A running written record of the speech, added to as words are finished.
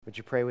Would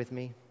you pray with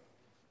me?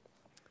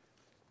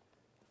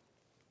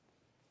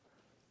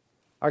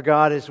 Our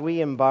God, as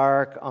we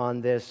embark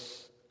on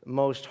this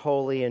most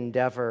holy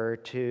endeavor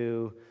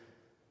to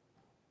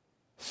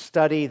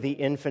study the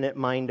infinite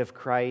mind of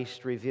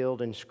Christ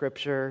revealed in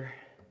Scripture,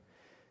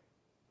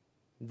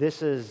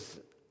 this is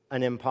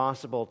an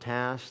impossible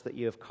task that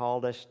you have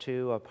called us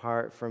to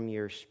apart from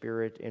your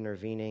Spirit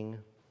intervening.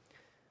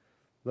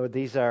 Lord,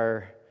 these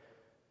are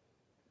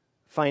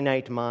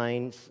finite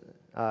minds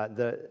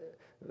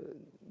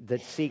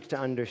that seek to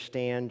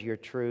understand your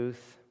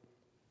truth.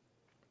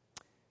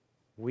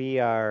 We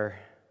are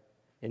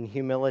in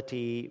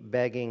humility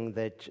begging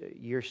that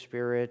your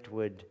Spirit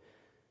would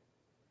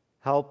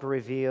help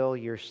reveal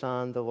your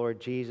Son, the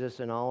Lord Jesus,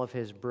 in all of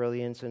his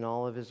brilliance, in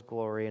all of his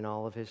glory, in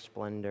all of his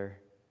splendor.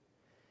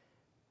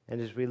 And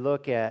as we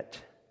look at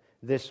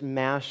this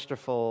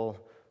masterful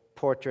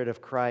portrait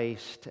of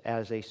Christ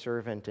as a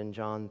servant in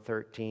John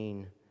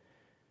 13,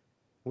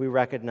 we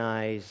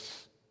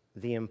recognize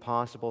the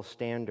impossible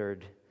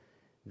standard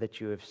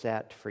that you have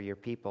set for your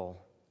people.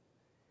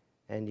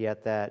 And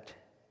yet that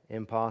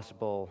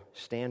impossible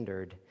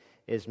standard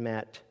is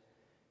met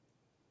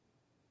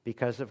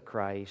because of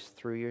Christ,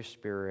 through your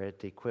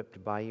Spirit,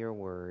 equipped by your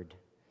word.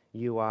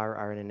 You are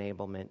our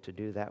enablement to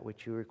do that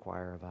which you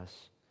require of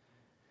us.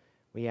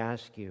 We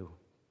ask you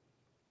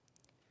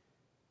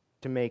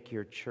to make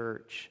your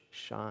church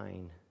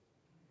shine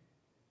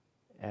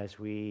as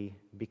we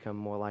become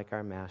more like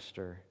our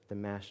Master, the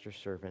Master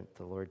Servant,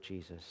 the Lord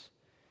Jesus.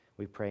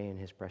 We pray in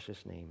his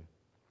precious name.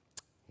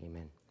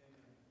 Amen.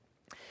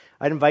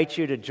 I'd invite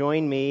you to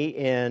join me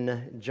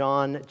in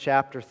John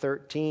chapter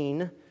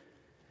 13.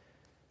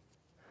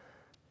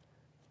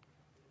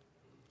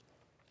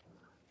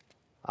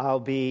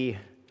 I'll be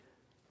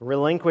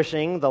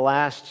relinquishing the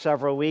last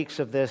several weeks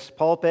of this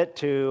pulpit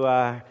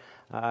to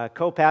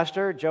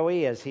co-pastor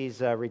Joey as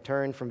he's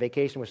returned from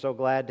vacation. We're so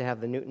glad to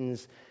have the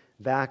Newtons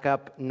back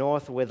up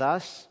north with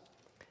us.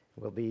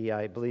 We'll be,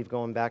 I believe,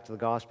 going back to the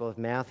Gospel of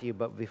Matthew.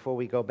 But before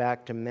we go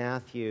back to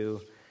Matthew,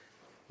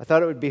 I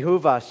thought it would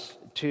behoove us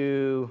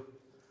to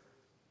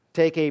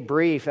take a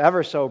brief,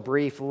 ever so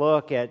brief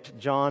look at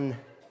John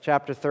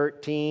chapter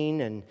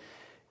 13. And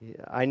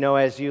I know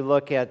as you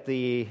look at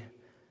the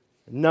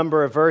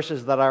number of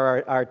verses that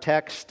our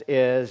text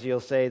is, you'll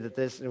say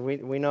that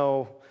we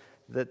know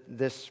that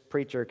this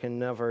preacher can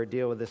never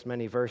deal with this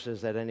many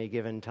verses at any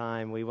given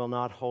time. We will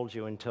not hold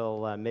you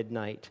until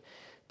midnight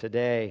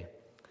today.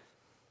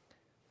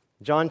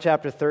 John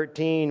chapter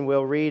 13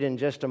 we'll read in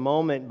just a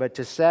moment, but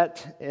to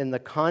set in the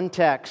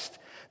context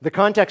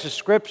of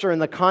Scripture, in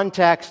the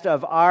context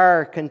of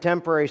our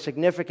contemporary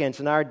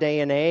significance in our day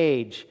and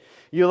age,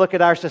 you look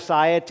at our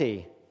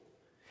society,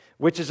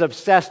 which is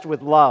obsessed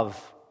with love.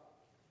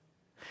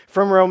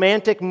 From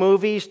romantic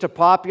movies to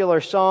popular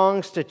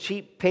songs to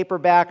cheap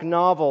paperback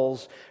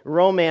novels,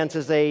 romance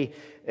is a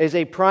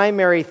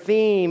primary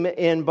theme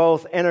in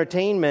both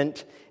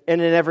entertainment and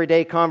in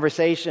everyday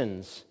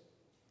conversations.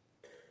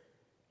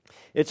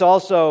 It's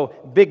also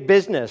big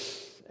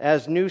business,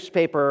 as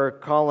newspaper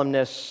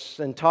columnists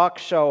and talk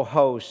show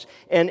hosts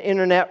and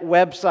internet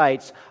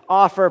websites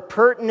offer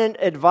pertinent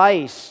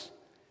advice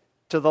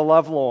to the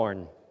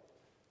lovelorn.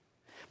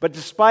 But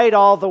despite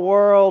all the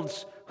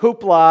world's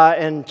hoopla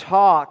and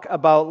talk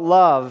about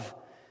love,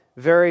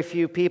 very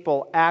few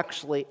people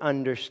actually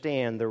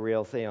understand the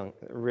real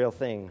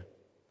thing.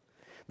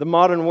 The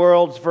modern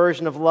world's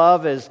version of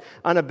love is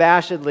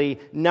unabashedly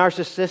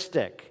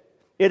narcissistic.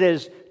 It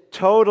is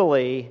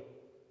totally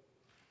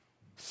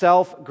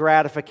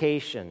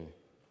self-gratification,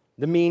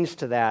 the means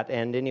to that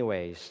end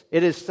anyways.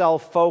 It is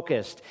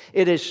self-focused.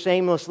 It is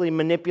shamelessly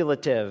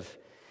manipulative.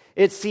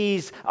 It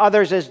sees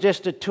others as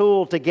just a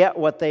tool to get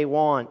what they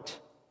want.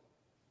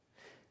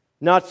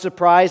 Not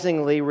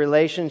surprisingly,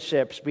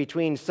 relationships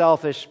between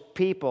selfish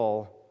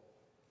people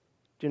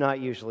do not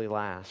usually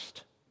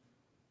last.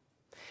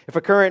 If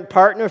a current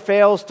partner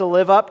fails to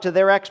live up to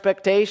their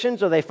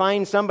expectations or they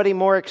find somebody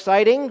more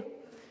exciting,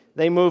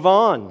 they move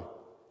on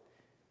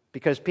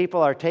because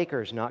people are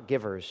takers, not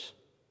givers.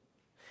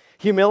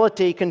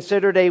 Humility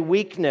considered a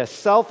weakness,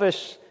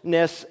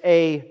 selfishness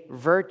a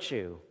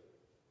virtue.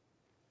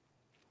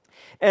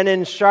 And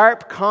in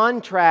sharp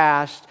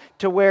contrast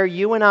to where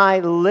you and I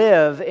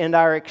live and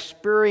our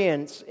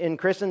experience in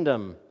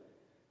Christendom,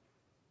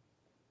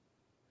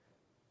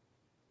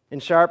 in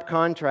sharp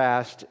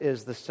contrast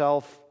is the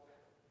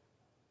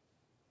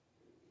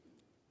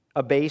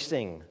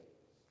self-abasing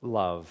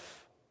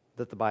love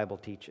that the Bible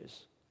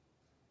teaches.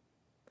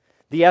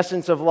 The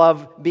essence of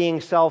love being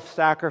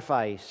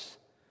self-sacrifice.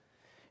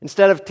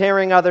 Instead of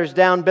tearing others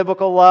down,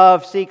 biblical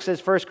love seeks,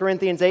 as 1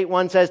 Corinthians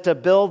 8:1 says, to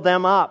build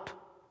them up.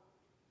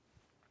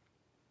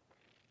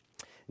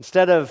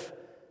 Instead of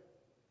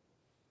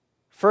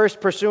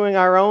first pursuing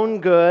our own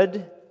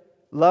good,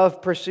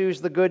 love pursues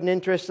the good and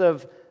interests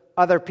of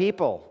other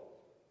people.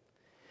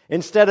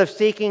 Instead of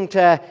seeking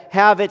to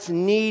have its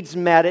needs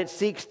met, it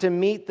seeks to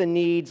meet the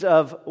needs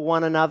of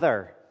one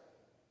another.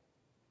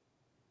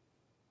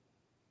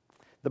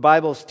 The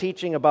Bible's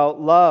teaching about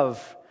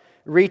love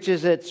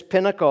reaches its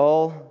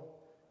pinnacle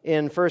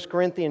in 1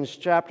 Corinthians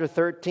chapter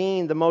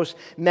 13, the most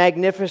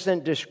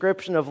magnificent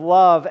description of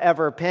love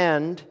ever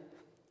penned.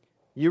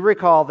 You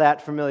recall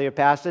that familiar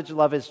passage.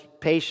 Love is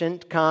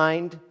patient,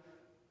 kind,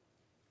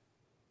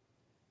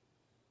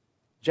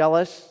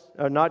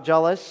 not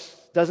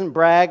jealous, doesn't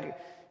brag,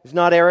 is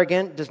not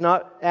arrogant, does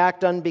not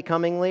act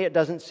unbecomingly, it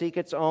doesn't seek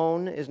its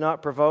own, is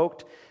not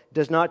provoked,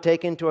 does not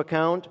take into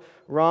account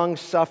wrong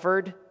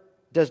suffered,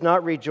 does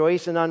not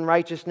rejoice in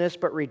unrighteousness,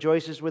 but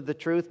rejoices with the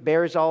truth,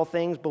 bears all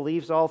things,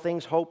 believes all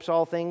things, hopes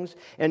all things,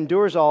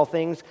 endures all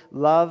things.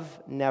 Love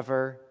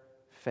never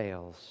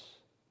fails.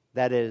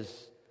 That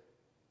is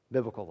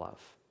biblical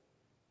love.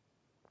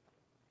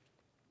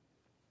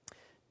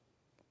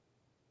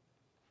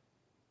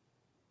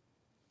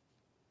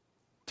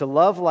 To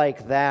love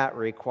like that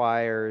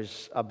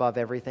requires, above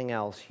everything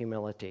else,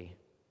 humility.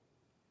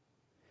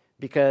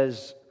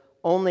 Because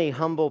only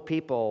humble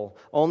people,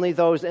 only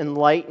those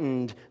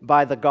enlightened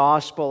by the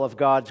gospel of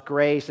God's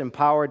grace,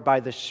 empowered by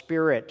the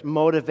Spirit,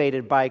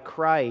 motivated by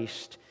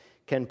Christ,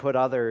 can put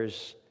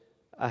others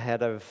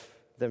ahead of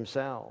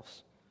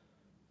themselves.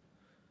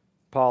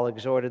 Paul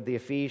exhorted the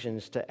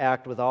Ephesians to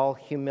act with all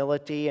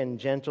humility and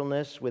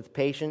gentleness, with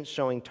patience,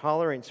 showing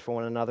tolerance for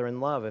one another in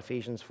love,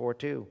 Ephesians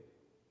 4:2.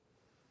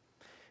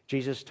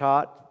 Jesus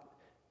taught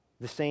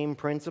the same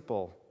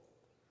principle.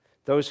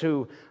 Those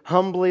who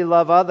humbly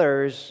love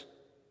others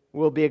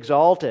will be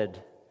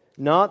exalted,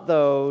 not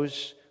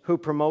those who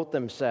promote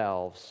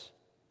themselves.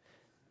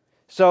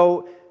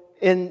 So,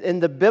 in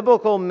the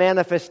biblical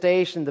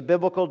manifestation, the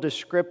biblical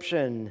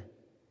description,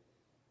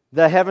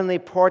 the heavenly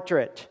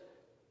portrait,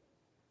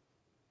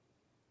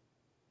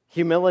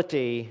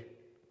 humility,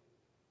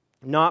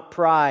 not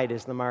pride,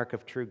 is the mark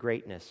of true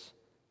greatness.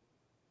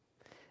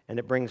 And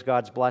it brings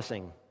God's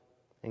blessing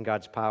and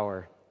God's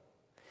power.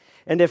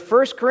 And if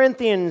 1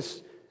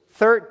 Corinthians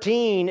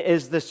 13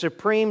 is the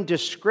supreme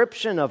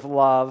description of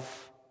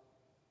love,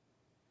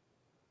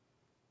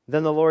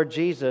 then the Lord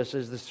Jesus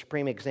is the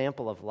supreme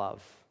example of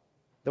love,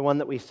 the one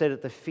that we sit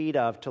at the feet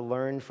of to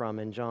learn from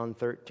in John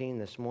 13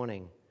 this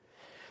morning.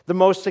 The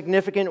most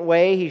significant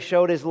way he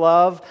showed his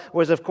love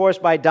was, of course,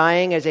 by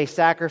dying as a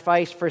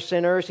sacrifice for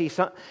sinners.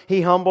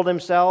 He humbled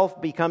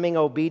himself, becoming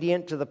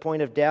obedient to the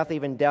point of death,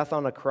 even death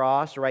on a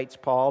cross, writes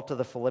Paul to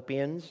the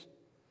Philippians.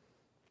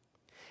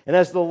 And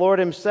as the Lord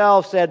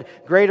himself said,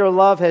 greater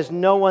love has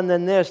no one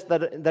than this,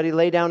 that he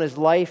lay down his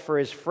life for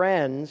his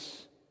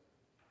friends,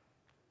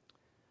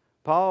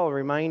 Paul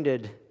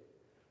reminded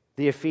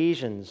the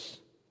Ephesians,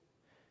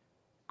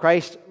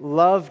 Christ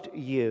loved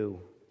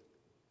you.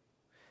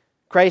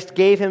 Christ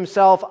gave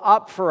himself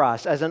up for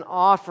us as an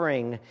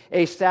offering,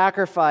 a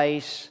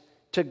sacrifice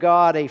to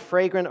God, a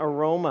fragrant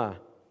aroma.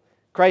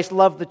 Christ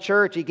loved the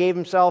church. He gave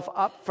himself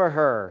up for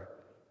her.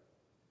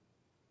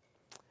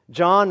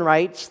 John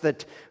writes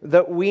that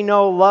we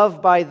know love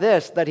by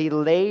this, that he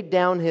laid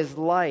down his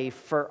life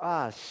for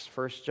us.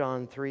 1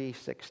 John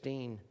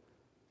 3:16.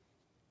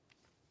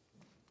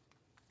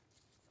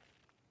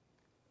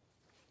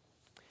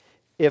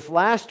 If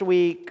last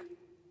week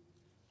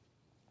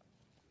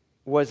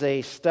was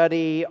a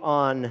study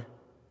on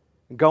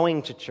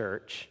going to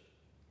church,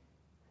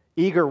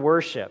 eager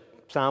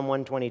worship, Psalm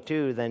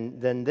 122,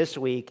 then this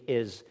week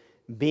is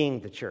being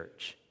the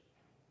church.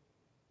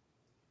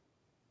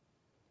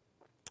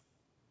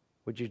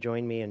 Would you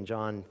join me in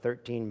John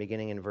 13,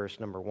 beginning in verse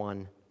number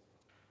 1?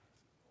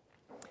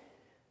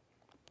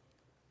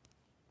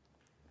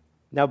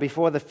 Now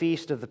before the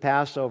feast of the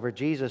Passover,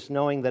 Jesus,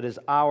 knowing that his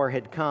hour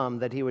had come,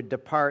 that he would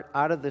depart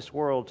out of this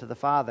world to the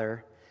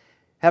Father,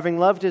 having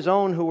loved his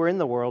own who were in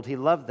the world, he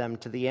loved them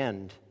to the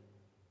end.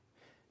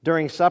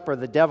 During supper,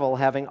 the devil,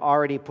 having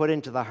already put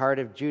into the heart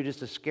of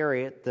Judas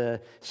Iscariot,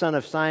 the son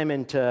of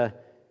Simon, to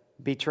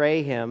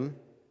betray him.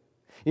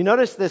 You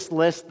notice this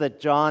list that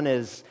John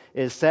is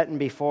setting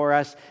before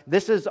us.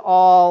 This is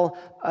all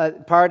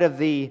part of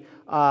the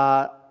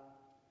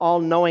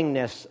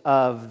all-knowingness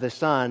of the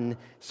Son,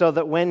 so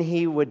that when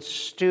he would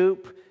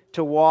stoop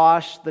to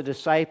wash the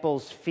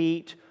disciples'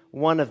 feet,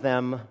 one of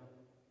them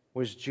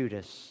was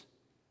Judas.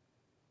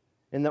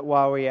 And that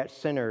while we were yet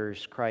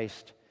sinners,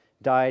 Christ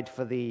died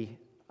for the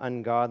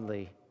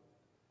ungodly,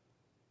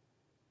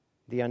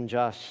 the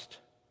unjust,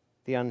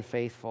 the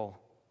unfaithful.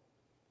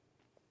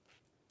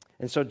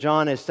 And so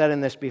John is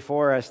setting this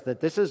before us, that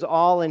this is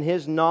all in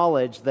his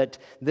knowledge, that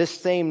this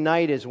same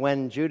night is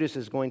when Judas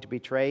is going to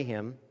betray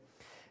him.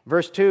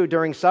 Verse 2,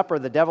 during supper,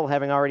 the devil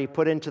having already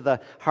put into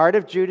the heart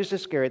of Judas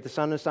Iscariot, the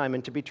son of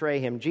Simon, to betray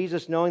him,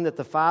 Jesus, knowing that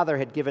the Father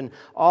had given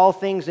all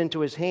things into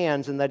his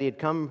hands, and that he had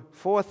come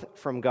forth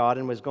from God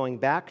and was going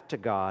back to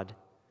God,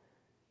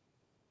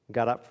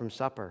 got up from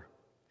supper,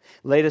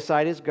 laid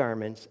aside his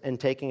garments, and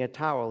taking a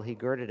towel, he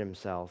girded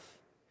himself.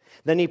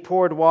 Then he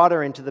poured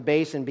water into the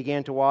basin and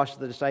began to wash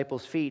the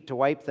disciples' feet, to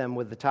wipe them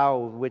with the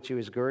towel with which he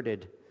was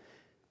girded.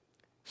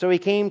 So he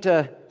came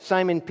to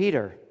Simon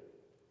Peter,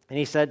 and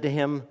he said to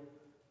him,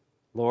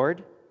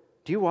 Lord,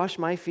 do you wash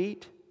my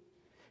feet?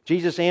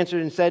 Jesus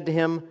answered and said to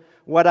him,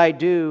 what I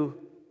do,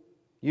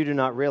 you do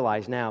not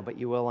realize now, but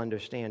you will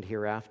understand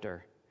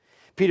hereafter.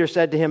 Peter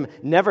said to him,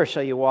 "Never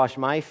shall you wash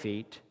my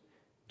feet."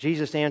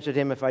 Jesus answered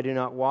him, "If I do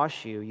not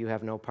wash you, you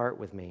have no part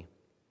with me."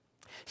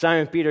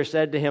 Simon Peter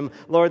said to him,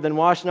 "Lord, then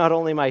wash not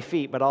only my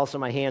feet, but also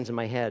my hands and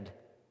my head."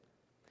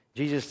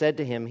 Jesus said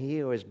to him, "He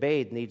who is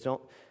bathed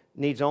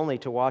needs only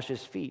to wash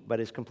his feet,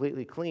 but is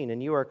completely clean,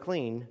 and you are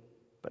clean,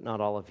 but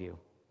not all of you."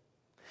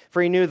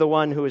 For he knew the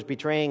one who was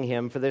betraying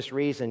him. For this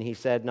reason he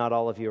said, "Not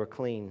all of you are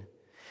clean."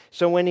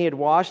 So when he had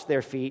washed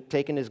their feet,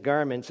 taken his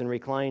garments, and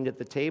reclined at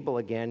the table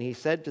again, he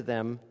said to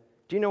them,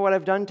 "Do you know what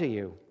I've done to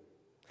you?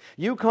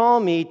 You call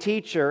me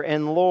teacher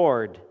and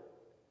Lord,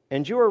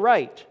 and you are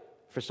right,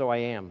 for so I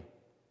am.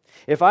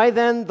 If I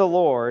then, the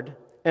Lord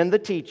and the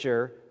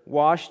teacher,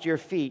 washed your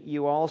feet,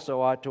 you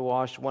also ought to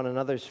wash one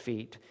another's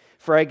feet.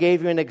 For I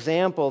gave you an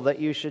example that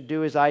you should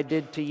do as I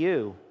did to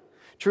you.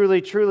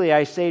 Truly, truly,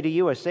 I say to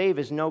you, a slave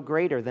is no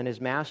greater than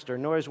his master,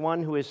 nor is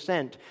one who is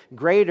sent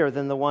greater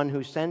than the one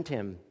who sent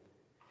him.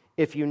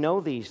 If you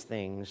know these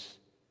things,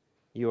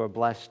 you are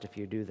blessed if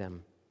you do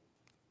them."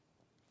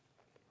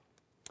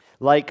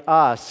 Like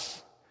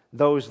us,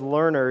 those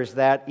learners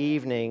that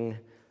evening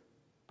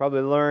probably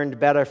learned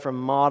better from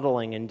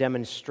modeling and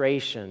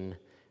demonstration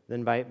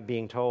than by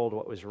being told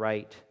what was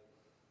right.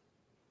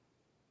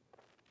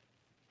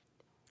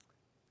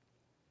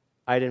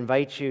 I'd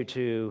invite you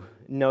to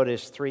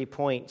notice 3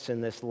 points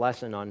in this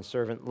lesson on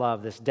servant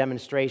love, this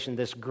demonstration,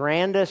 this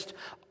grandest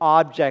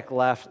object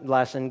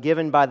lesson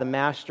given by the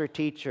master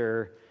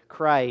teacher,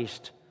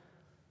 Christ,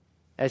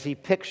 as he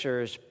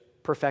pictures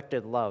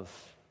perfected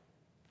love,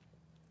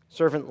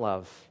 servant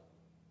love.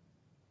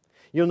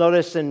 You'll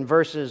notice in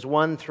verses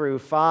 1 through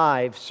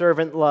 5,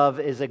 servant love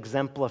is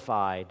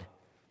exemplified.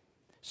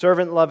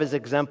 Servant love is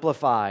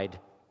exemplified.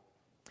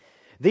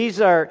 These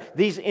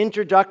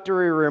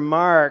introductory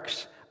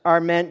remarks are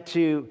meant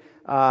to,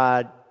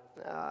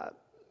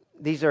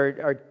 these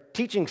are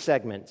teaching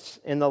segments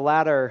in the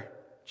latter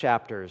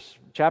chapters.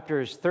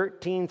 Chapters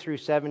 13 through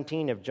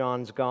 17 of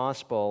John's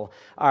Gospel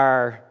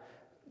are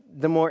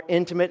the more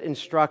intimate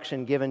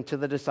instruction given to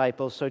the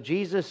disciples. So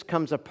Jesus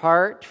comes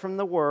apart from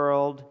the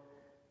world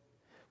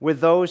with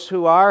those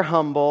who are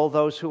humble,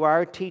 those who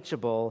are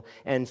teachable,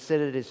 and sit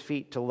at his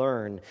feet to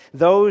learn.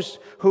 Those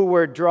who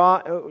were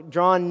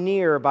drawn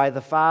near by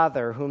the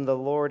Father, whom the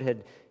Lord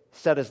had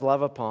set his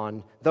love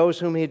upon, those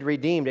whom he had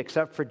redeemed,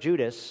 except for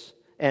Judas.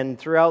 And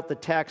throughout the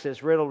text,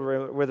 it's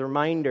riddled with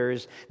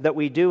reminders that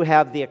we do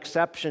have the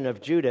exception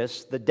of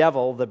Judas, the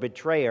devil, the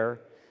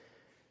betrayer,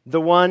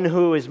 the one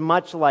who is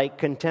much like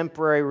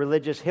contemporary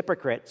religious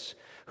hypocrites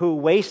who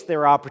waste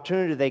their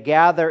opportunity. They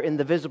gather in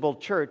the visible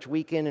church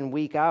week in and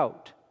week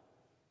out.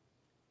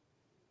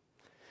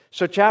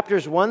 So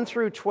chapters 1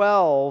 through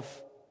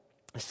 12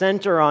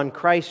 center on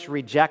Christ's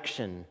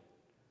rejection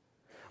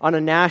on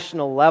a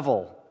national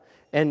level.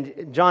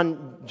 And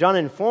John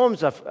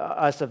informs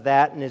us of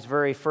that in his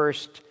very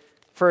first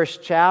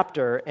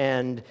chapter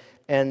and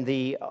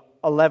the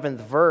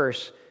 11th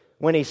verse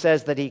when he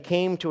says that he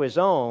came to his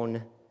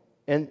own,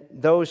 and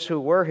those who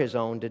were his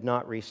own did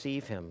not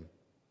receive him.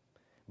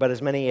 But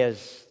as many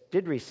as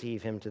did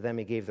receive him, to them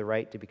he gave the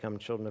right to become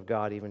children of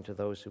God, even to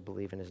those who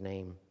believe in his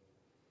name.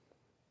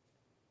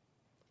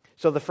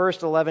 So the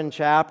first 11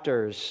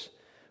 chapters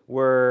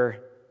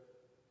were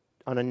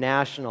on a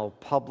national,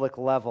 public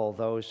level,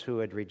 those who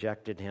had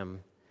rejected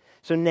him.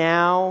 So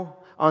now,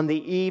 on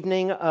the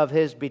evening of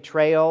his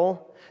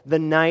betrayal, the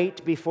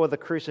night before the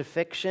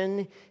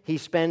crucifixion, he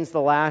spends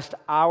the last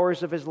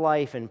hours of his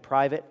life in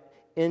private,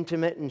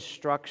 intimate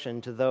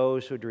instruction to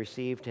those who had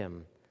received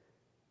him.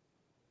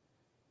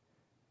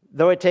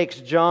 Though it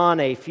takes John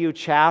a few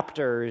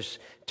chapters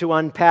to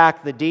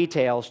unpack the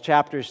details,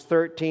 chapters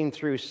 13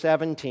 through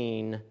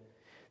 17,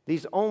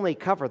 these only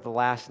cover the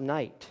last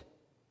night.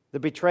 The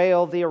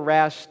betrayal, the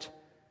arrest.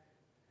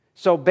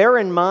 So bear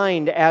in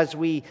mind as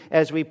we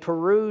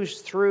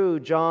peruse through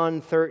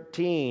John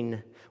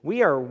 13,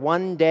 we are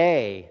one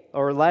day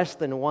or less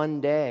than one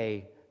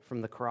day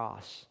from the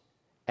cross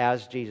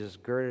as Jesus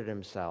girded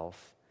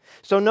himself.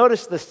 So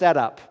notice the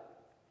setup.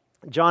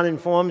 John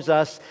informs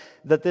us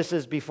that this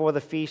is before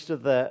the feast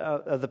of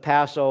the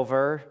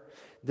Passover.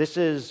 This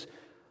is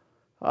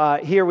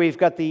here we've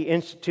got the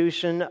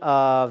institution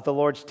of the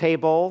Lord's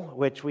table,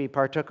 which we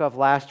partook of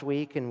last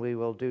week, and we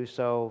will do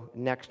so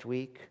next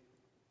week.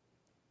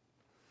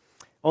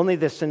 Only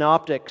the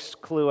synoptics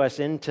clue us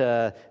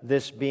into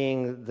this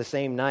being the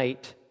same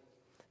night.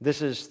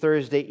 This is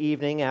Thursday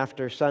evening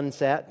after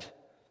sunset,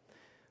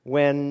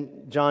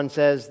 when John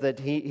says that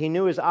he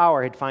knew his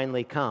hour had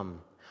finally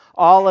come.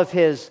 All of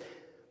his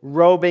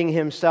robing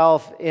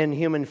himself in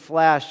human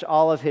flesh,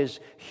 all of his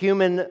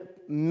human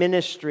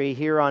ministry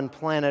here on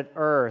planet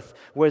Earth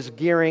was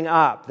gearing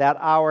up. That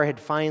hour had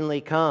finally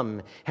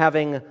come,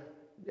 having,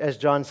 as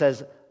John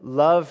says,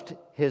 loved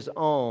his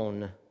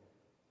own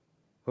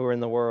who were in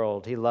the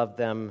world. He loved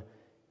them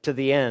to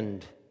the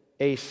end,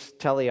 eis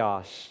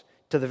teleos,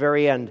 to the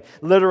very end,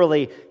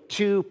 literally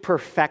to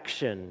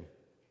perfection.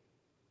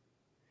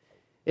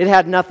 It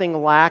had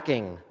nothing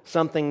lacking,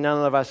 something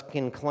none of us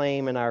can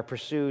claim in our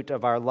pursuit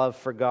of our love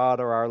for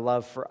God or our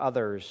love for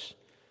others.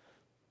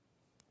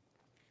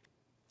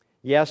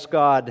 Yes,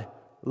 God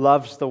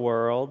loves the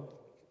world.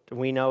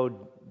 We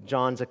know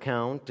John's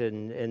account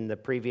in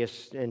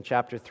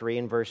chapter 3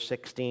 and verse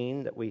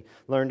 16 that we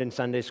learned in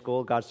Sunday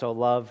school. God so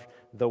loved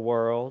the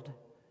world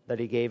that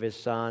he gave his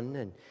Son,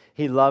 and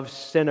he loves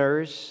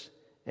sinners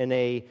in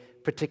a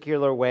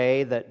particular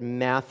way that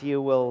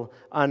Matthew will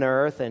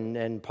unearth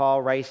and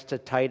Paul writes to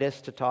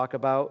Titus to talk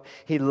about.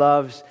 He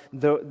loves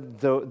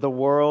the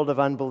world of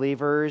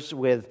unbelievers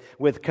with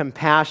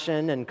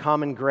compassion and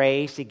common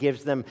grace. He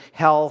gives them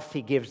health.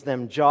 He gives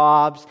them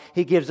jobs.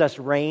 He gives us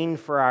rain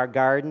for our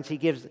gardens. He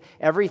gives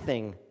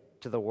everything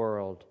to the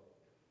world.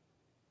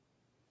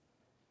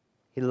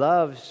 He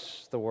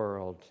loves the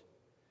world,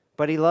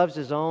 but he loves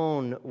his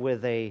own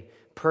with a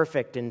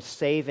perfect and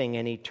saving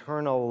and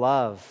eternal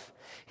love.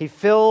 He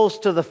fills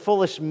to the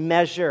fullest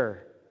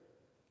measure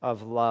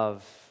of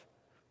love.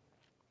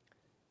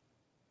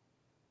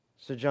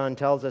 So John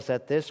tells us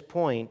at this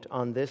point,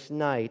 on this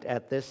night,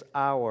 at this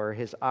hour,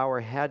 his hour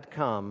had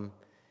come.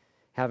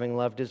 Having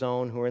loved his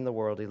own who were in the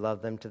world, he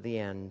loved them to the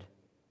end.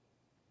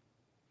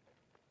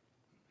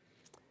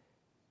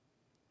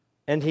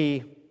 And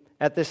he,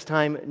 at this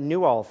time,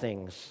 knew all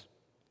things.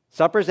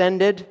 Supper's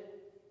ended.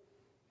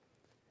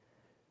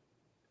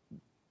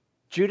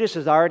 Judas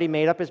has already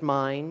made up his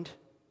mind.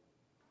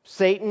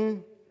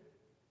 Satan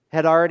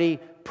had already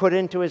put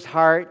into his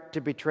heart to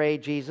betray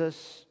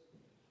Jesus.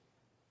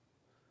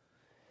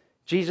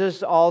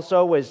 Jesus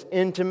also was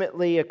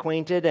intimately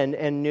acquainted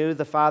and knew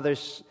the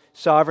Father's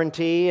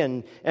sovereignty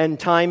and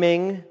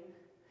timing.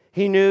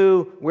 He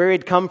knew where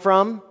he'd come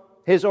from,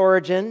 his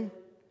origin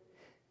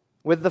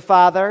with the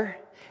Father,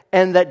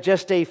 and that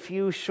just a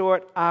few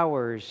short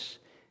hours,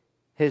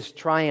 his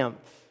triumph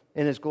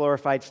in his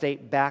glorified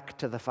state back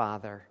to the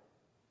Father.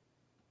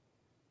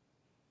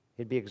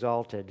 He'd be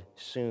exalted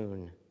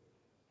soon.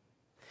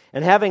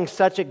 And having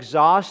such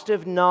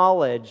exhaustive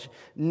knowledge,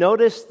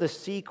 notice the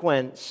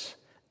sequence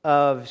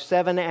of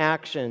 7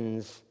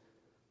 actions,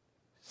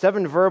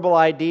 7 verbal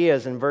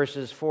ideas in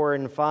verses 4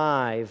 and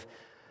 5.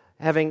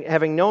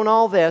 Having known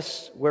all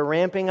this, we're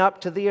ramping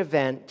up to the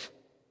event.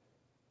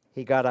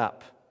 He got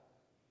up.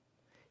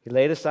 He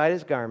laid aside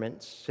his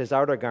garments, his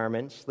outer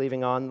garments,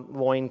 leaving on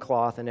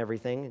loincloth and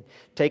everything.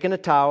 Taking a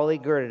towel, he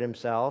girded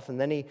himself, and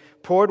then he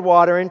poured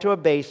water into a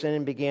basin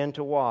and began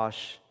to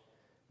wash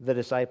the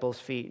disciples'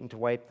 feet and to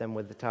wipe them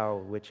with the towel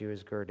with which he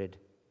was girded.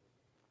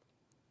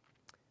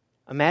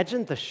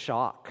 Imagine the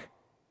shock.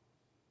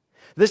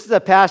 This is a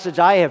passage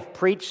I have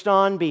preached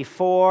on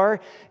before.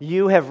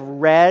 You have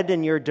read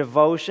in your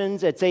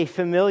devotions. It's a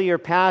familiar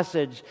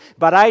passage,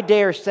 but I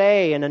dare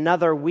say in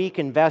another week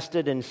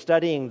invested in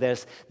studying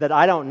this that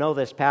I don't know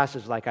this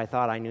passage like I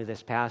thought I knew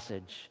this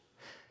passage.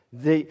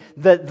 The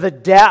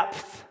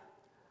depth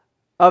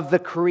of the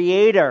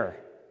Creator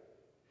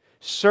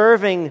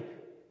serving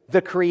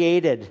the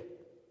created.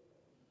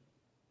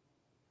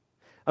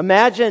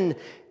 Imagine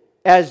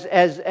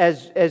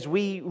as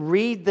we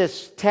read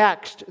this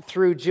text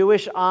through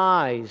Jewish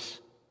eyes,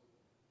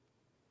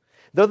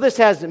 though this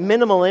has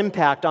minimal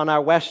impact on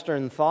our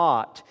Western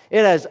thought,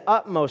 it has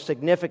utmost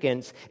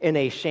significance in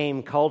a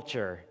shame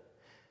culture.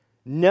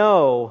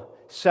 No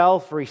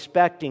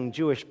self-respecting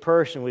Jewish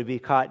person would be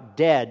caught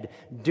dead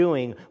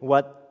doing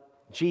what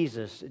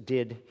Jesus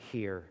did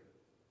here.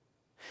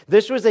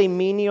 This was a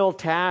menial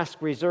task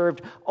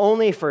reserved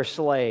only for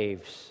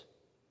slaves.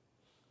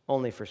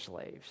 Only for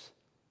slaves.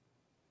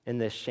 In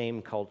this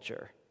shame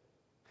culture.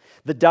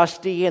 The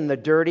dusty and the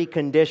dirty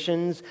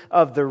conditions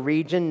of the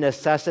region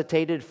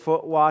necessitated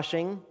foot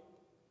washing.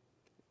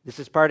 This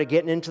is part of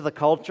getting into the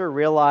culture,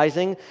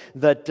 realizing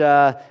that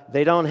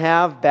they don't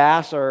have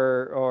bass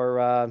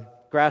or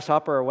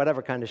grasshopper or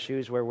whatever kind of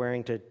shoes we're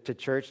wearing to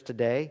church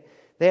today.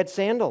 They had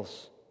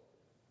sandals.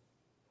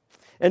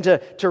 And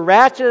to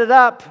ratchet it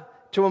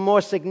up to a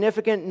more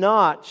significant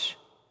notch,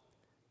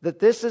 that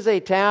this is a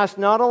task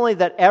not only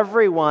that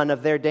everyone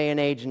of their day and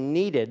age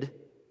needed,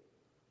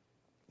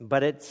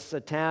 but it's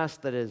a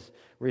task that is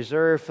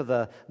reserved for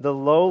the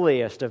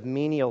lowliest of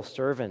menial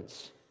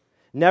servants.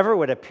 Never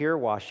would a peer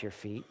wash your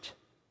feet.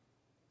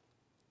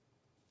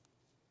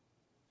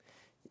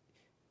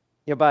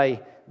 You know,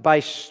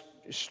 by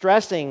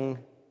stressing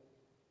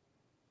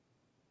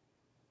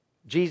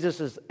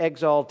Jesus'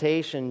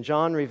 exaltation,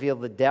 John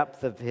revealed the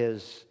depth of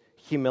his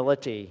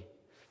humility.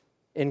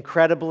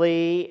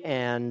 Incredibly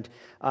and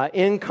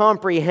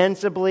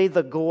incomprehensibly,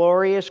 the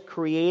glorious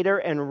creator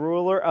and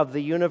ruler of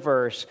the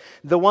universe,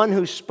 the one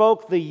who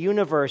spoke the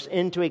universe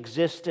into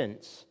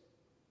existence,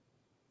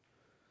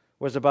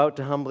 was about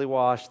to humbly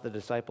wash the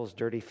disciples'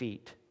 dirty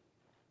feet.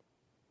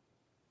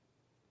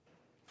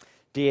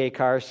 D.A.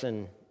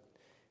 Carson,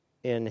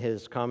 in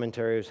his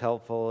commentary, was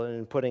helpful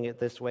in putting it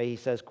this way. He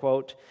says,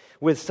 quote,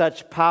 "With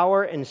such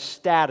power and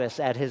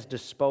status at his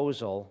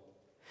disposal,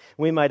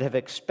 we might have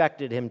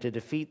expected him to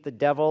defeat the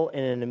devil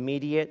in an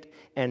immediate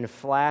and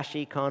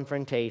flashy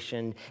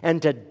confrontation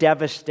and to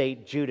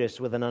devastate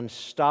Judas with an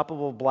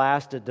unstoppable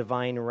blast of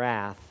divine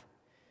wrath.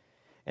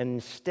 And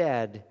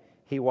instead,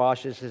 he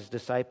washes his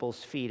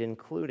disciples' feet,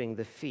 including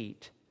the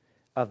feet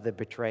of the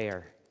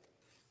betrayer."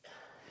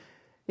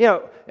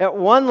 At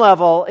one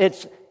level,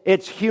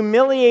 it's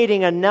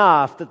humiliating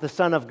enough that the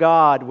Son of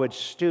God would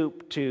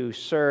stoop to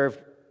serve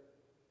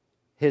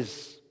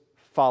his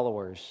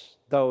followers,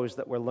 those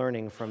that were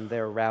learning from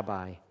their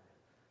rabbi.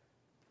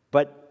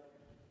 But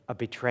a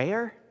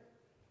betrayer?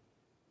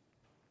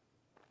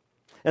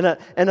 And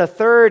a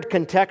third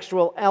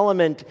contextual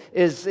element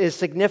is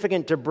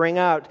significant to bring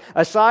out.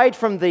 Aside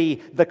from the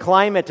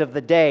climate of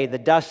the day, the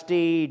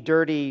dusty,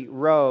 dirty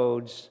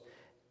roads,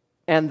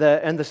 and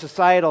the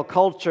societal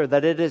culture,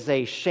 that it is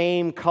a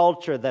shame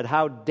culture, that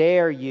how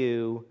dare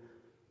you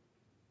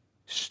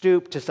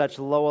stoop to such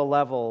low a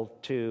level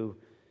to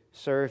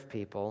serve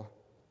people.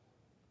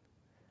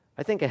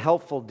 I think a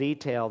helpful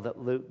detail that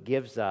Luke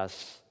gives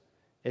us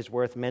is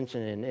worth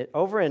mentioning.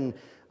 Over in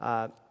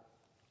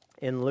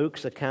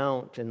Luke's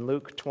account, in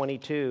Luke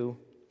 22,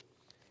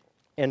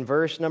 in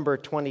verse number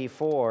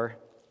 24,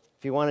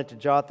 if you wanted to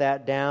jot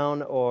that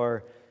down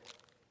or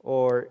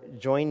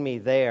join me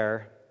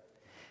there.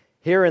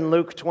 Here in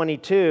Luke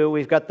 22,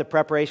 we've got the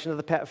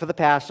preparation for the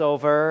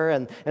Passover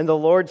and the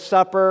Lord's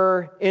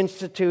Supper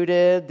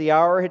instituted. The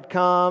hour had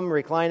come,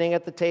 reclining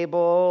at the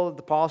table,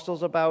 the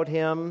apostles about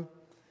him.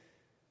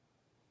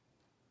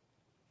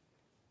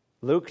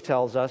 Luke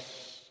tells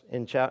us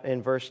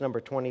in verse number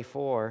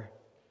 24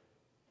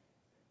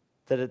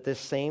 that at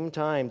this same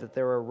time that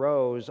there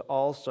arose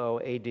also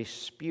a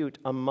dispute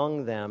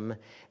among them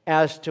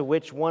as to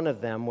which one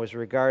of them was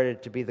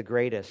regarded to be the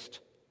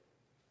greatest.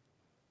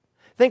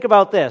 Think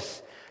about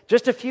this.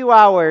 Just a few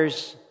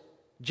hours,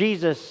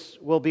 Jesus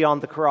will be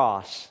on the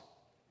cross.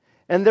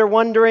 And they're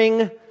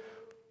wondering,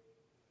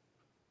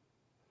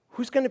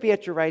 who's going to be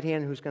at your right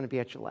hand and who's going to be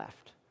at your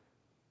left?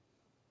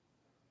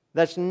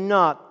 That's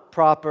not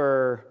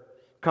proper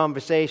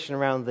conversation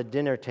around the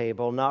dinner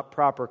table, not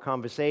proper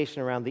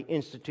conversation around the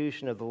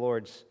institution of the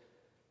Lord's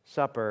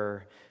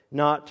Supper,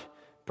 not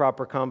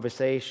proper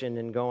conversation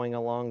in going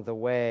along the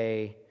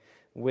way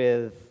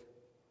with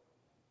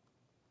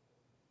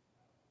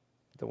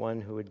the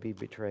one who would be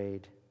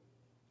betrayed.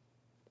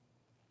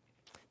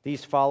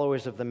 These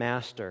followers of the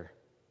Master,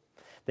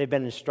 they've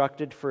been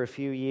instructed for a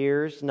few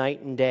years,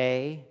 night and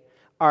day,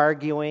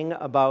 arguing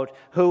about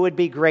who would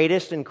be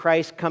greatest in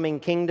Christ's coming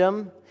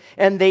kingdom,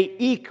 and they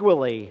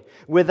equally,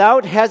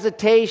 without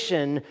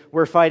hesitation,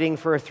 were fighting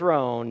for a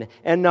throne,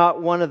 and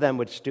not one of them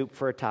would stoop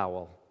for a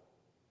towel.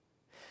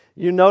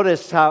 You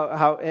notice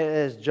how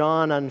as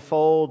John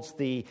unfolds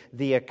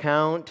the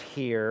account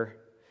here,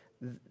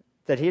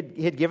 that he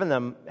had given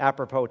them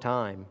apropos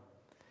time.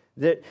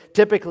 That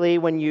typically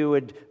when you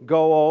would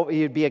go over,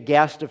 you'd be a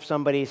guest of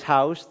somebody's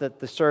house, that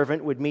the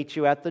servant would meet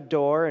you at the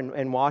door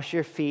and wash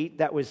your feet.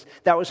 That was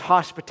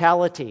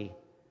hospitality.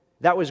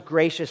 That was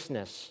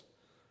graciousness.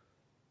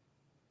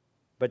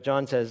 But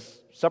John says,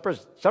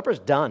 supper's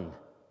done.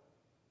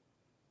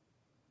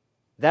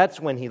 That's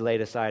when he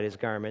laid aside his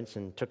garments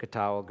and took a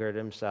towel, girded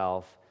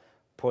himself,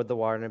 poured the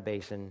water in a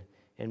basin,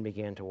 and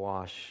began to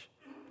wash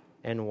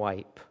and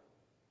wipe.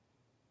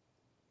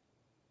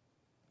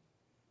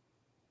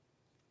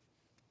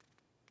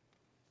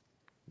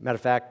 Matter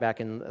of fact,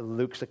 back in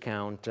Luke's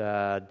account,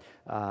 a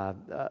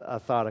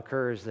thought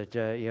occurs that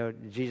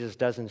Jesus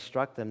does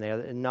instruct them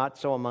there. Not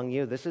so among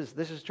you. This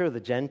is true of the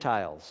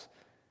Gentiles.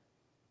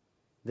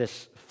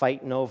 This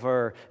fighting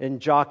over and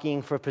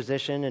jockeying for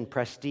position and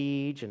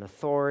prestige and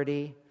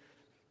authority.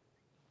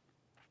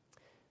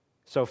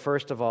 So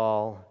first of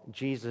all,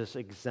 Jesus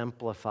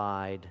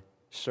exemplified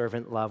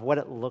servant love, what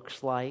it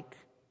looks like,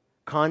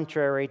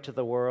 contrary to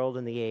the world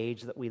and the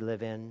age that we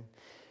live in.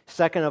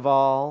 Second of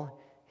all,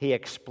 he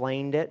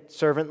explained it.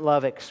 Servant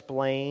love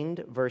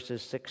explained,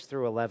 verses 6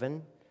 through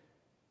 11.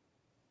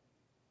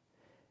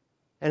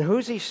 And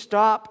who's he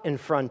stop in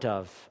front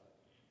of?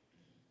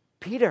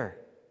 Peter.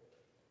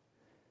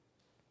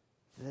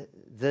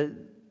 The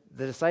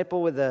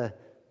disciple with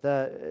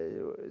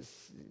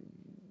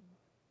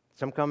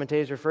some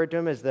commentators refer to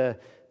him as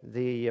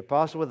the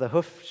apostle with the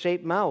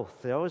hoof-shaped mouth.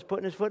 They're always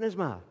putting his foot in his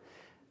mouth.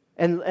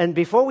 And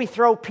before we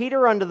throw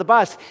Peter under the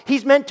bus,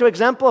 he's meant to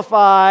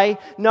exemplify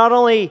not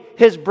only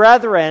his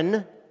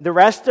brethren, the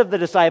rest of the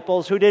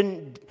disciples who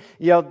didn't,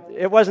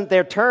 it wasn't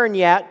their turn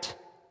yet.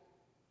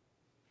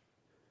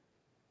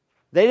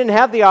 They didn't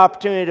have the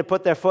opportunity to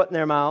put their foot in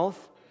their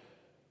mouth.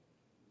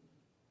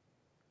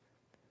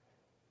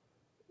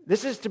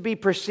 This is to be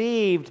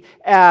perceived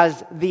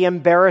as the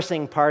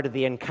embarrassing part of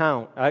the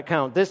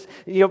account. This,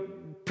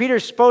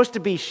 Peter's supposed to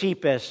be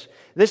sheepish.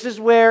 This is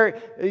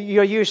where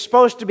you're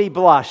supposed to be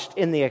blushed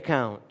in the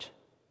account.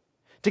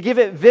 To give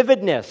it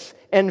vividness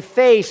and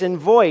face and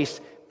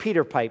voice,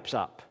 Peter pipes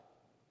up.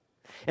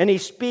 And he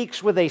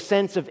speaks with a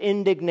sense of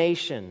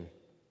indignation,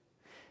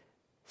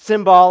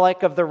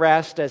 symbolic of the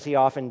rest, as he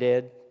often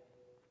did.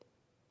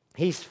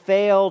 He's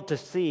failed to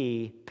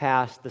see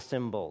past the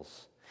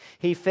symbols.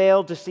 He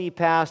failed to see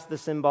past the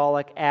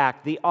symbolic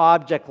act, the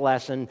object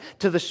lesson,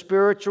 to the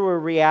spiritual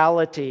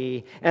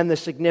reality and the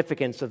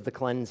significance of the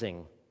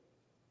cleansing.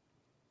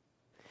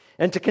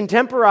 And to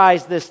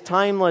contemporize this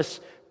timeless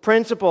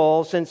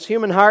principle, since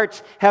human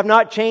hearts have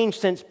not changed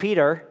since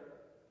Peter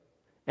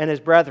and his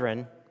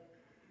brethren,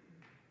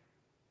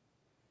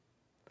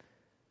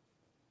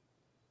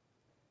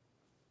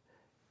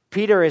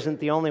 Peter isn't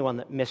the only one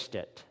that missed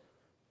it,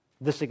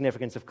 the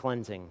significance of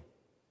cleansing.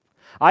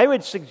 I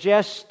would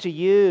suggest to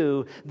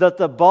you that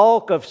the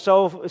bulk of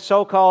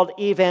so-called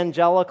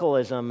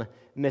evangelicalism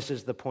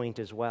misses the point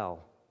as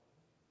well.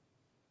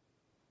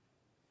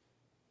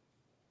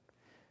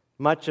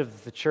 Much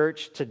of the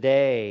church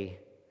today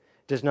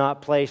does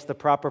not place the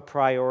proper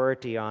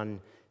priority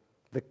on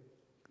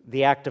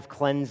the act of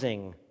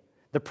cleansing,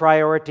 the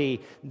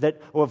priority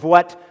of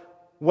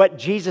what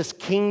Jesus'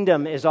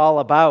 kingdom is all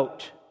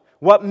about,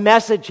 what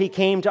message he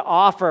came to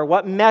offer,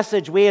 what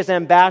message we as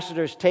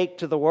ambassadors take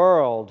to the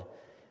world,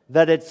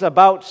 that it's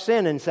about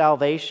sin and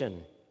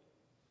salvation.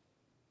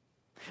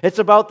 It's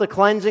about the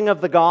cleansing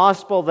of the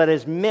gospel that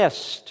is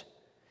missed.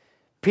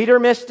 Peter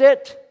missed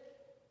it.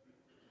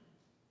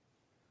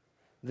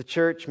 The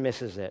church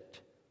misses it.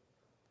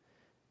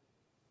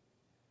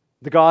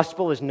 The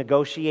gospel is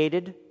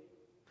negotiated.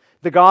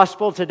 The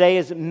gospel today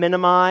is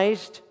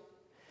minimized.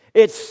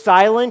 It's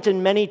silent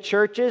in many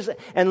churches.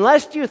 And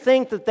lest you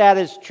think that that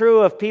is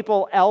true of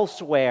people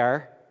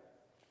elsewhere,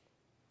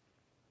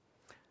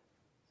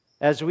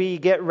 as we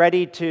get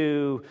ready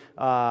to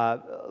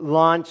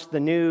launch the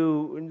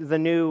new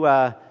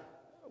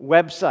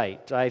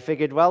website, I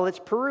figured, well, let's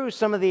peruse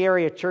some of the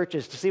area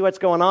churches to see what's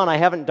going on. I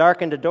haven't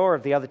darkened a door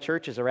of the other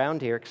churches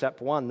around here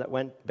except one that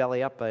went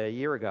belly up a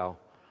year ago.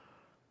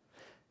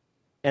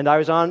 And I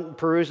was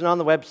perusing on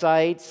the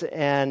websites,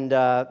 and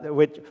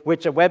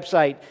which a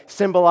website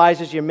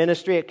symbolizes your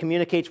ministry. It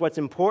communicates what's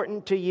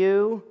important to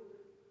you.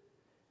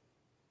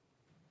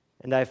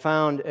 And I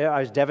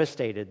was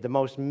devastated. The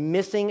most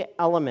missing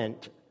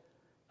element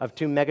of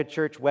two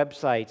megachurch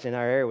websites in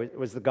our area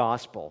was the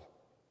gospel.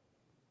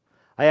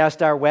 I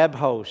asked our web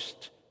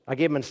host, I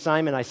gave him an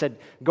assignment. I said,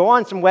 go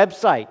on some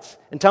websites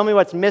and tell me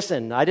what's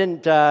missing. I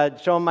didn't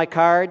show him my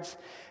cards.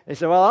 He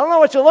said, well, I don't know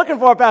what you're looking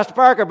for, Pastor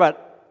Parker,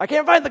 but I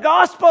can't find the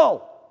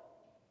gospel.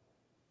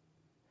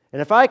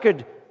 And if I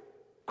could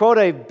quote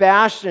a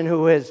bastion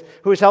who has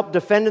helped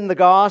defending the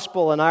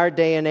gospel in our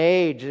day and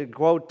age,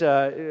 quote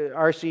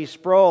R.C.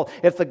 Sproul,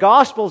 if the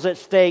gospel's at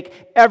stake,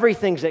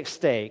 everything's at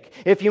stake.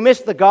 If you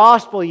miss the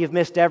gospel, you've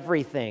missed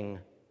everything.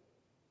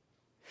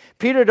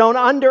 Peter, don't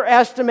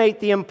underestimate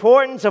the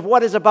importance of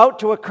what is about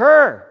to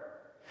occur.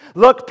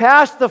 Look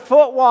past the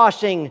foot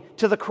washing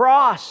to the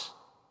cross.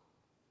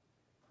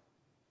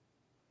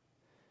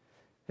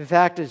 In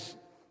fact,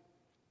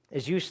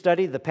 as you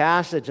study the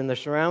passage and the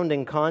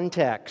surrounding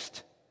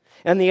context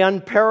and the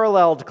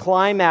unparalleled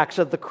climax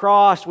of the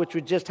cross, which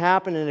would just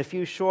happen in a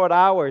few short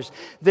hours,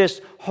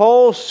 this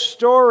whole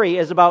story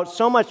is about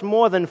so much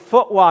more than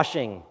foot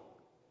washing.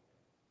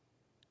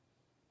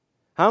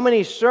 How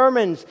many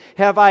sermons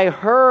have I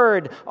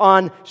heard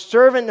on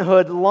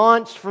servanthood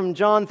launched from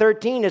John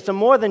 13? It's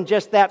more than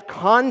just that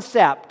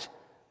concept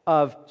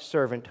of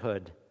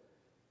servanthood.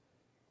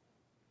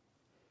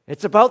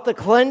 It's about the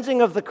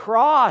cleansing of the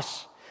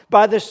cross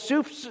by the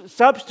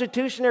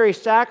substitutionary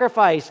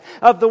sacrifice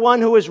of the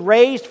one who was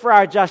raised for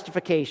our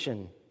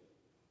justification.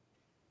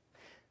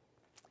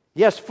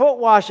 Yes, foot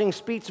washing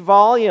speaks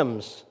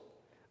volumes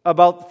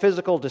about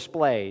physical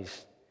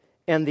displays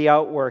and the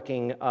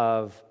outworking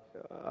of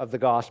the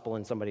gospel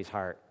in somebody's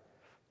heart.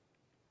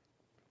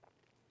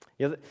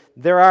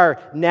 There are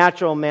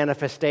natural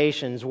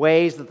manifestations,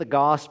 ways that the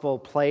gospel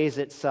plays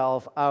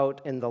itself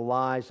out in the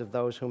lives of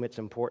those whom it's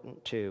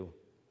important to.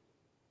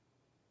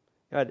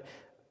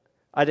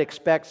 I'd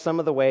expect some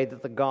of the way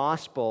that the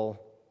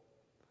gospel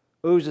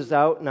oozes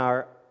out in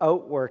our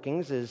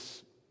outworkings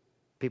is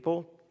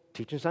people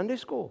teaching Sunday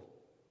school,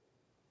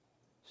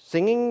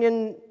 singing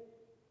in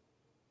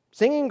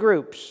singing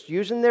groups,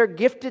 using their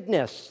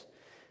giftedness,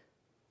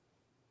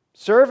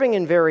 serving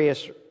in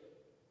various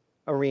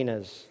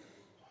arenas,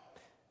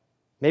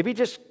 maybe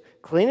just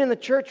cleaning the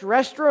church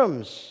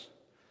restrooms,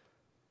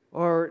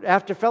 or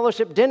after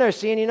fellowship dinner,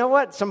 seeing, you know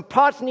what, some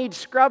pots need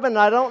scrubbing.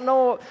 I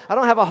don't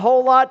have a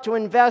whole lot to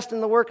invest in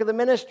the work of the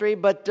ministry,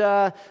 but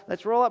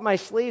let's roll up my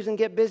sleeves and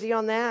get busy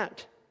on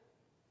that.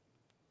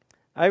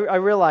 I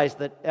realize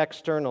that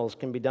externals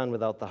can be done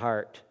without the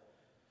heart.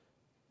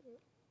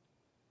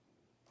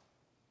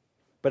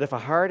 But if a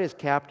heart is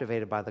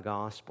captivated by the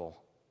gospel,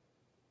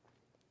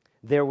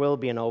 there will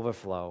be an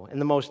overflow.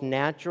 And the most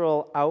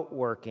natural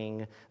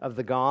outworking of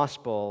the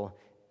gospel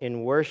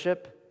in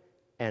worship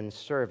and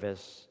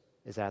service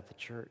is at the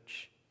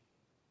church,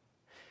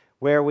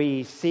 where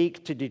we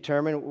seek to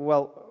determine,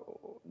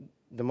 well,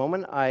 the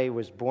moment I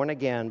was born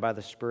again by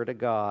the Spirit of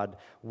God,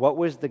 what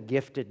was the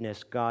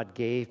giftedness God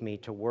gave me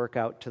to work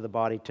out to the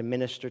body, to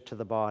minister to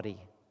the body?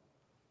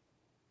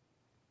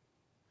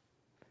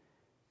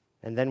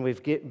 And then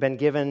we've been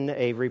given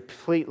a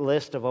replete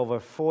list of over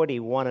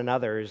 40 one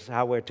another's,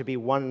 how we're to be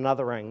one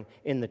anothering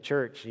in the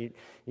church.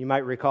 You might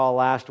recall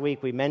last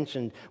week we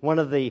mentioned one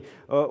of the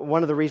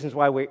reasons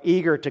why we're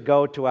eager to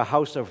go to a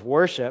house of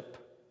worship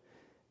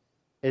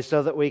is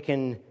so that we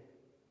can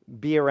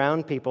be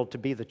around people to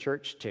be the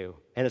church to.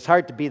 And it's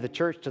hard to be the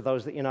church to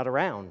those that you're not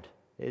around.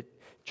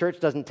 Church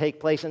doesn't take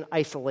place in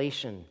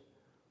isolation.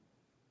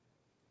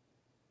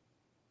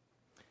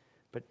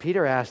 But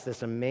Peter asked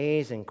this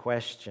amazing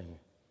question.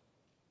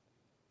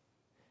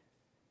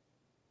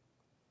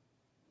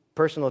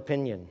 Personal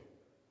opinion.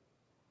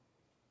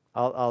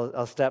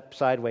 I'll step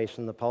sideways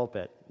from the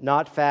pulpit.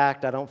 Not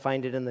fact, I don't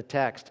find it in the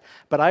text.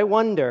 But I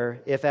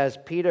wonder if, as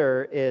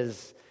Peter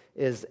is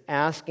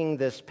asking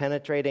this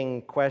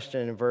penetrating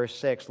question in verse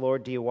 6,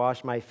 Lord, do you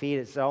wash my feet?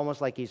 It's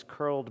almost like he's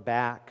curled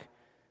back.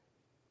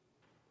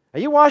 Are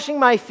you washing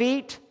my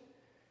feet?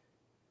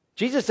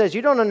 Jesus says,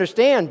 you don't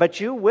understand, but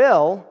you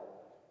will.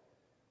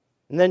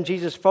 And then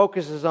Jesus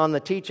focuses on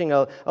the teaching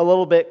a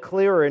little bit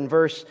clearer in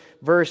verse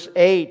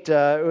 8.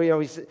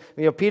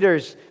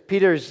 Peter's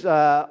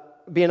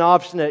being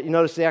obstinate. You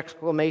notice the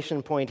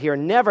exclamation point here.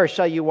 Never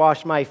shall you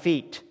wash my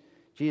feet.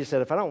 Jesus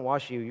said, if I don't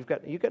wash you, you've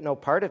got no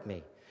part of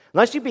me.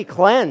 Unless you be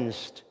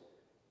cleansed.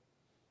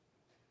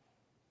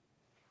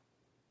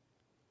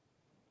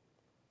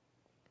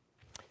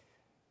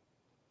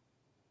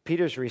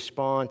 Peter's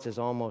response is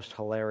almost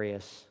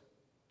hilarious.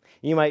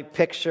 You might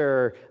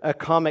picture a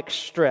comic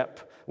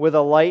strip with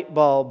a light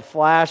bulb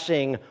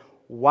flashing.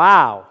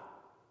 Wow.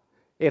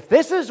 If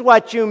this is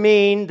what you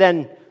mean,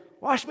 then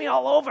wash me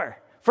all over.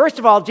 First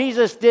of all,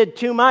 Jesus did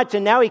too much,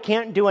 and now he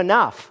can't do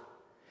enough.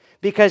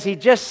 Because he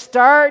just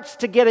starts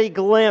to get a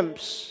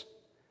glimpse,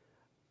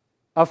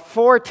 a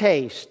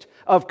foretaste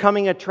of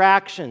coming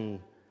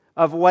attraction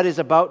of what is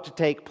about to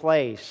take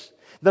place.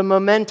 The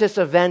momentous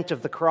event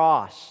of the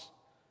cross.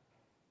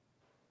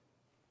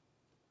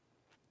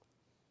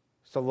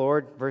 So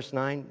Lord, verse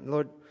 9,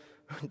 Lord,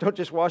 don't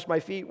just wash my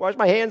feet, wash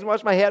my hands,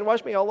 wash my head,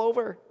 wash me all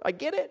over. I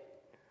get it.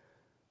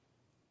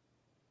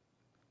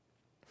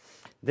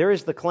 There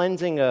is the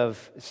cleansing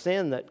of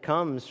sin that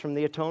comes from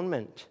the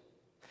atonement.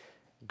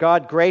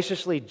 God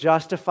graciously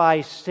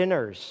justifies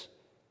sinners.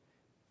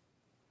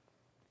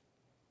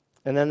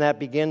 And then that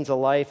begins a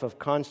life of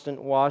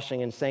constant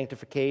washing and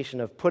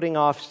sanctification, of putting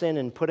off sin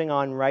and putting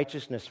on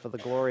righteousness for the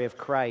glory of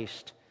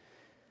Christ.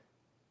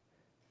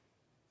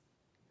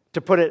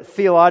 To put it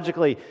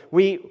theologically,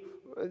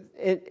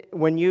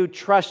 when you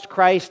trust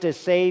Christ as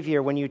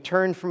Savior, when you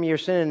turn from your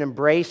sin and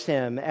embrace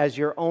Him as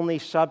your only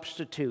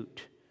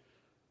substitute,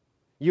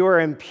 you are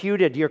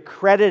imputed, you're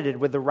credited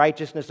with the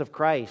righteousness of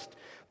Christ.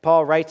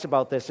 Paul writes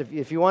about this.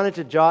 If you wanted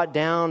to jot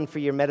down for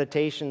your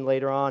meditation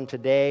later on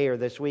today or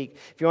this week,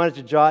 if you wanted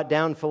to jot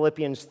down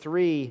Philippians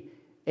 3,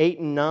 8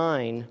 and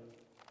 9,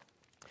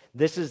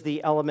 this is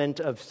the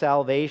element of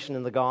salvation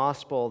in the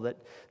gospel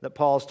that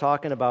Paul's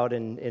talking about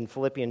in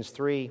Philippians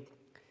 3.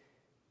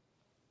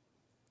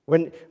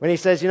 When he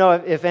says,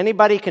 if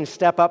anybody can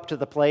step up to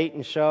the plate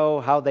and show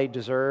how they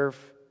deserve,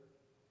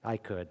 I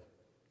could.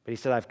 But he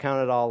said, I've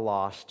counted all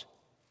lost.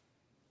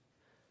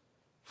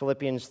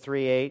 Philippians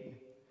 3:8,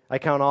 I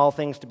count all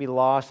things to be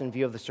lost in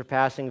view of the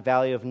surpassing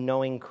value of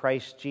knowing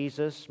Christ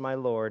Jesus, my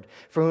Lord,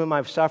 for whom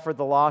I've suffered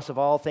the loss of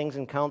all things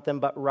and count them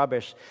but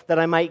rubbish, that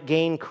I might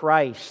gain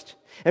Christ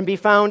and be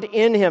found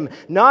in Him,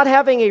 not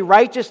having a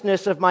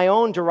righteousness of my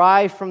own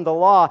derived from the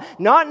law,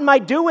 not in my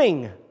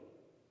doing,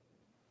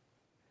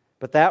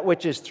 but that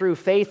which is through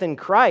faith in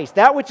Christ,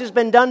 that which has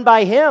been done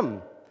by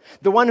Him,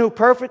 the one who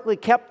perfectly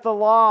kept the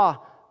law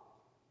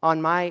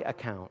on my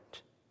account.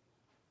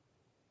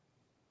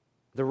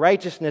 The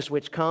righteousness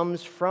which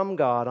comes from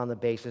God on the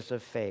basis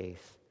of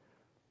faith.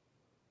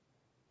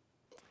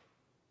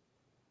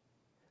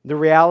 The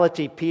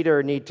reality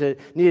Peter needed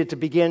to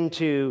begin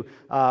to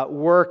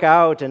work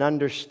out and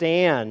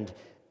understand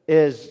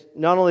is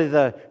not only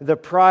the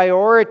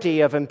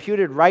priority of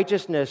imputed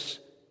righteousness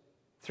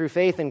through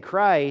faith in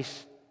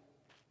Christ,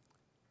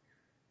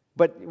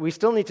 but we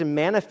still need to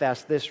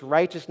manifest this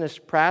righteousness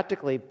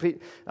practically.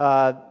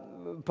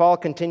 Paul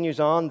continues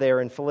on there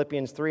in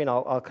Philippians 3, and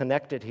I'll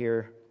connect it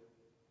here.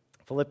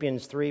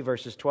 Philippians 3,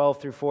 verses 12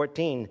 through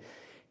 14.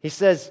 He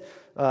says,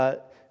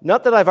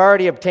 not that I've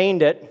already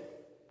obtained it,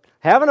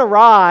 haven't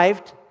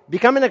arrived,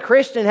 becoming a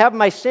Christian, having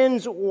my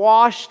sins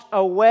washed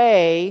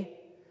away,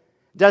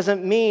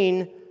 doesn't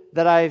mean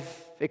that I've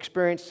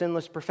experienced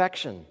sinless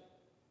perfection.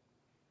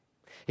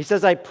 He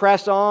says, I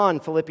press on,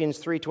 Philippians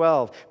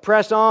 3:12,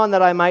 press on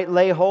that I might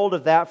lay hold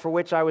of that for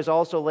which I was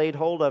also laid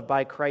hold of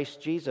by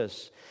Christ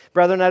Jesus.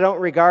 Brethren, I don't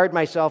regard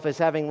myself as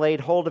having laid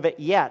hold of it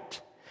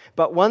yet.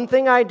 But one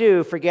thing I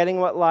do, forgetting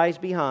what lies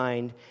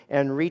behind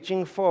and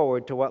reaching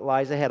forward to what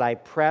lies ahead, I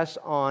press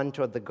on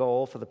toward the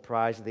goal for the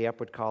prize of the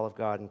upward call of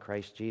God in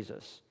Christ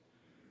Jesus.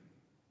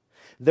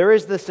 There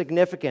is the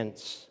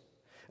significance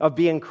of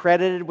being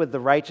credited with the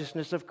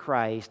righteousness of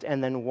Christ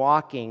and then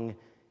walking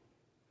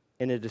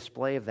in a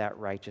display of that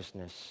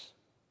righteousness.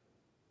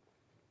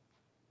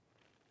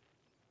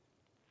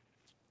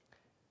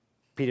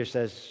 Peter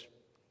says,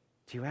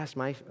 do you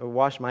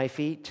wash my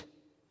feet?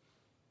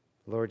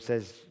 The Lord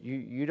says,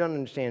 you don't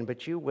understand,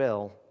 but you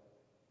will.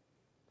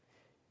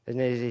 And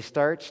as he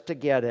starts to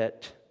get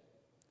it,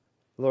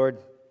 Lord,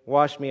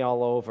 wash me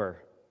all over.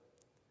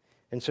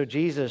 And so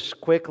Jesus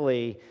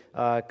quickly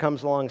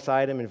comes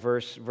alongside him in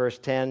verse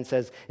 10 and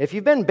says, if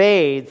you've been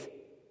bathed,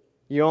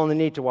 you only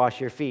need to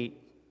wash your feet.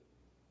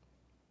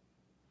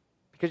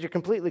 Because you're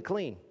completely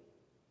clean,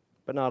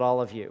 but not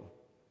all of you.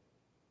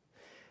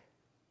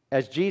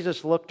 As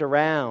Jesus looked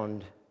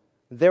around,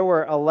 there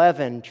were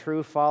 11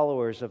 true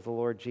followers of the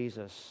Lord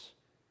Jesus.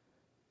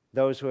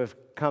 those who have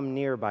come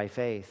near by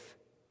faith.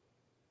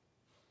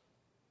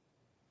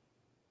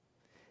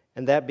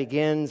 And that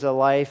begins a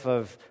life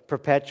of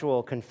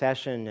perpetual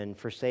confession and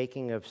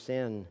forsaking of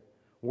sin,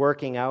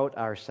 working out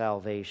our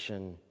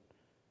salvation,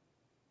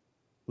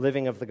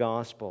 living of the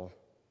gospel.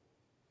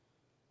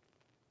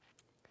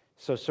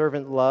 So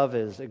servant love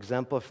is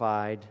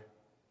exemplified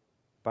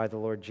by the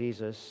Lord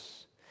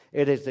Jesus.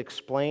 It is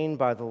explained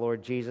by the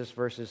Lord Jesus,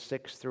 verses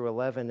 6 through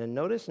 11. And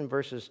notice in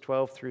verses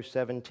 12 through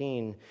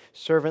 17,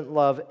 servant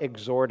love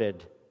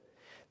exhorted.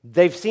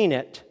 They've seen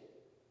it.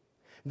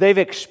 They've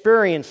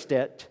experienced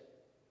it.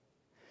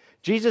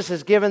 Jesus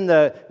has given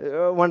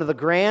one of the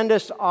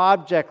grandest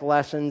object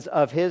lessons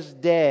of his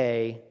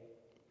day.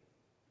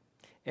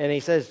 And he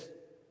says,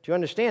 do you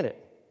understand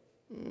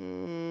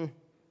it?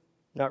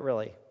 Not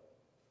really.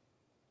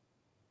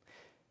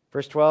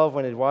 Verse 12,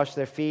 when he had washed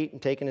their feet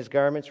and taken his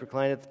garments,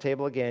 reclined at the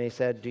table again, he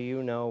said, do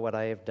you know what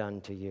I have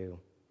done to you?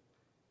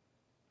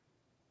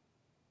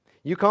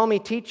 You call me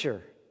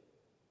teacher.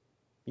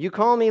 You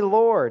call me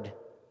Lord.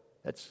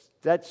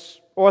 That's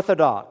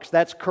orthodox.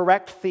 That's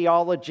correct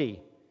theology.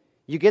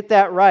 You get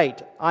that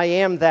right. I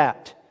am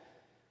that.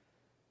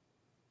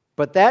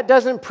 But that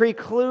doesn't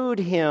preclude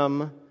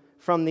him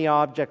from the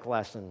object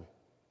lesson.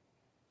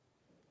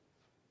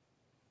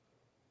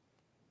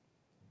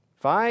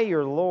 If I,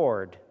 your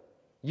Lord,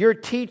 your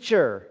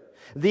teacher,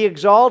 the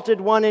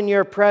exalted one in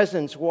your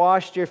presence,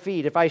 washed your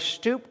feet, if I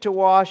stoop to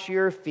wash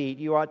your feet,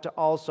 you ought to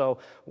also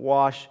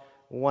wash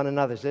one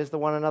another's. There's the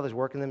one another's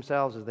working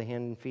themselves as the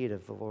hand and feet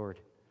of the Lord.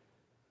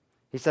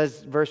 He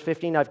says, verse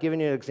 15, I've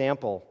given you an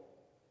example.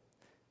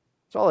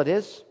 That's all it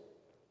is.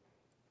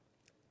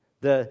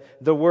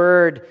 The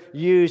word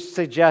used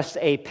suggests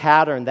a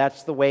pattern.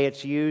 That's the way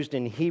it's used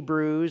in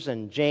Hebrews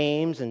and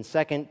James and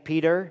 2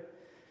 Peter.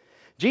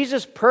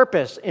 Jesus'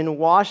 purpose in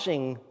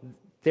washing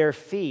their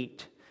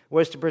feet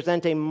was to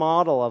present a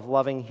model of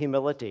loving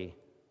humility.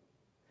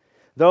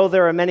 Though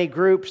there are many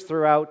groups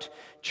throughout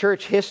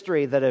church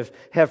history that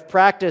have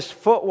practiced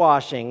foot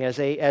washing as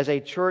a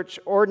church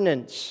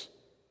ordinance,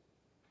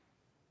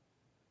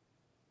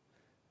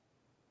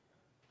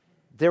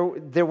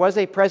 there was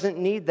a present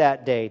need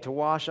that day to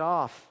wash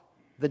off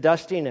the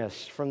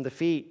dustiness from the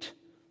feet.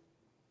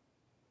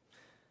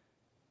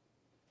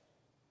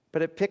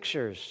 But it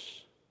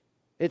pictures,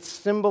 it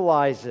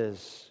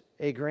symbolizes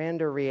a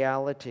grander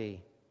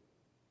reality.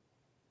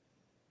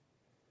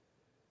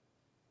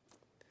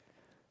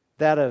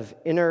 That of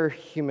inner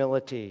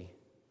humility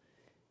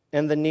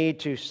and the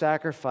need to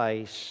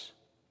sacrifice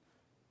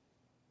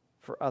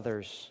for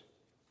others,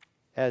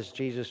 as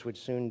Jesus would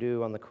soon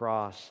do on the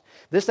cross.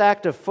 This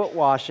act of foot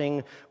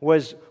washing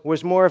was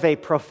more of a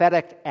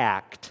prophetic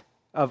act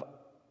of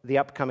the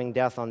upcoming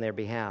death on their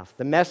behalf.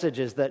 The message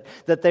is that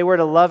they were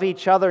to love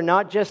each other,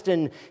 not just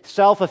in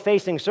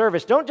self-effacing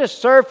service. Don't just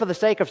serve for the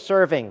sake of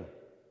serving.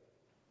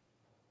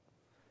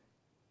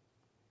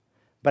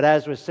 But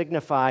as was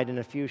signified in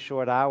a few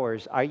short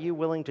hours, are you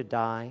willing to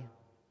die?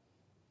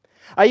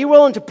 Are you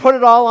willing to put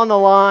it all on the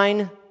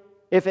line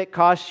if it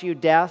costs you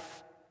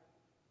death?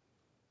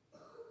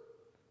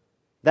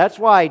 That's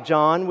why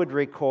John would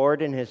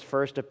record in his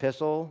first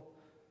epistle,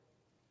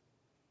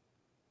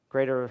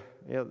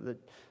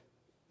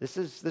 this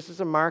is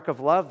a mark of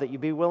love, that you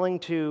be willing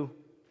to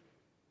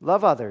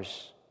love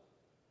others,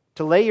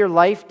 to lay your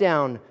life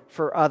down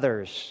for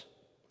others.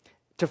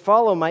 To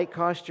follow might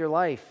cost your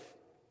life.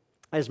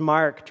 As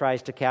Mark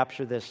tries to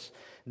capture this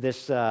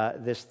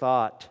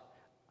thought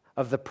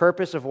of the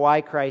purpose of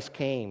why Christ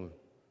came.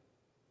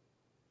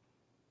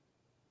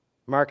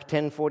 Mark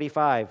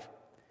 10:45,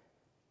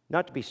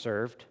 not to be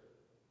served,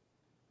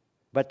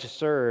 but to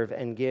serve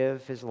and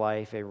give his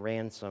life a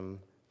ransom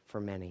for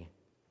many.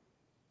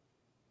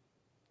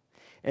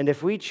 And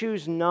if we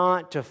choose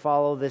not to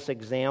follow this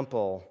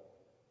example,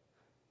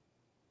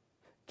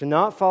 to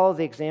not follow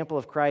the example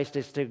of Christ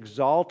is to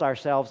exalt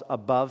ourselves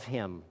above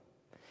him.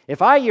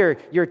 If I,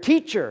 your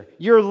teacher,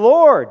 your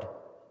Lord,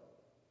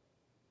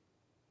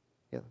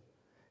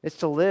 it's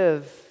to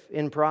live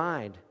in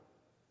pride.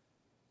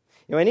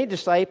 Any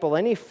disciple,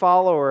 any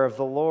follower of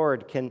the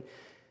Lord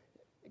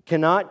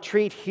cannot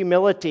treat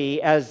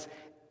humility as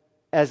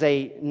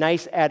a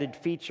nice added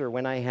feature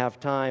when I have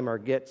time or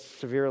get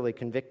severely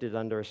convicted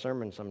under a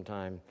sermon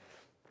sometime.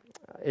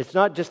 It's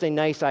not just a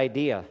nice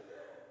idea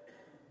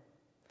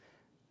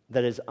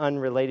that is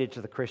unrelated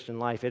to the Christian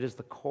life. It is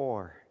the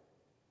core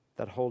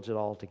that holds it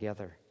all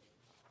together.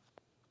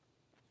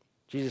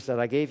 Jesus said,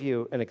 I gave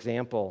you an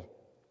example.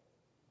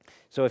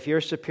 So if your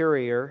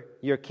superior,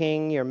 your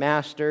king, your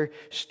master,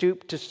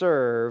 stoop to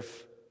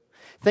serve,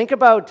 think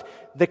about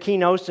the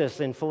kenosis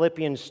in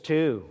Philippians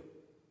 2.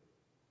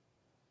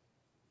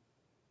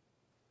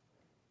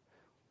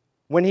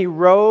 When he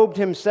robed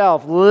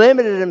himself,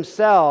 limited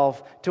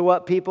himself to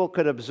what people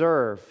could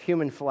observe,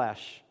 human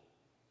flesh,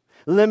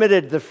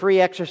 limited the free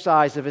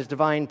exercise of his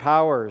divine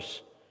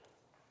powers,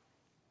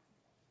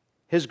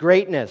 his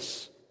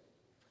greatness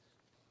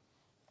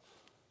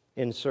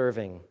in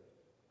serving.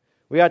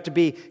 We ought to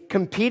be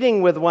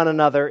competing with one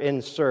another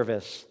in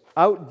service,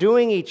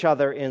 outdoing each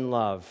other in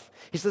love.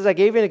 He says, I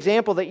gave you an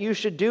example that you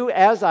should do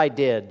as I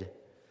did.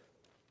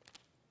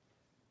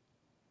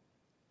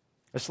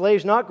 A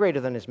slave's not greater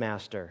than his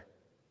master.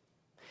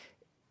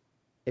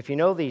 If you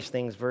know these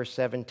things, verse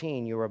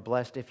 17, you are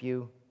blessed if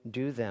you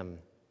do them.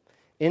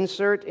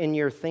 Insert in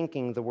your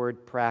thinking the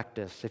word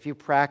practice. If you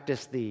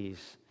practice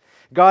these,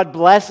 God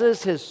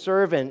blesses His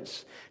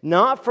servants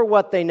not for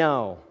what they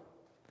know.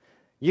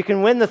 You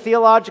can win the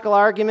theological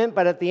argument,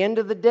 but at the end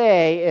of the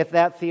day, if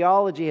that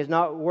theology has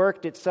not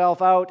worked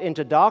itself out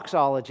into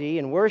doxology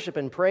and worship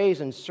and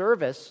praise and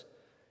service,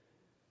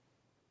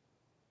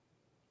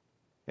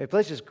 it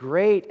places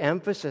great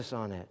emphasis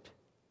on it.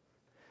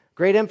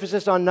 Great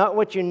emphasis on not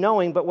what you're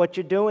knowing, but what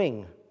you're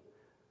doing.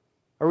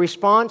 A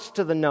response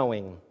to the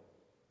knowing.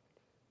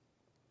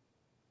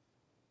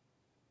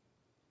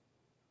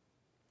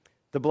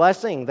 The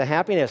blessing, the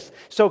happiness.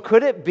 So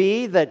could it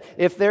be that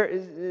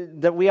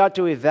that we ought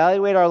to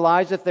evaluate our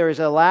lives if there is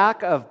a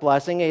lack of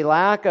blessing, a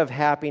lack of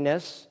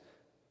happiness,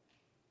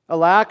 a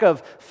lack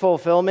of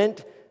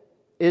fulfillment?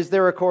 Is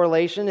there a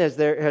correlation? Has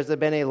there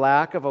been a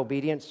lack of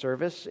obedient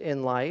service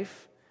in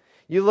life?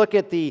 You look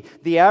at the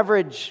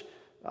average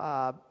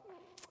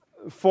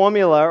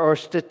formula or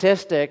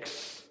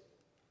statistics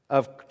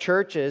of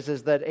churches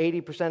is that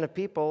 80% of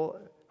people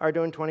are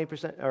doing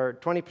 20%, or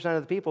 20%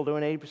 of the people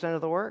doing 80% of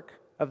the work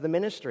of the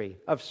ministry,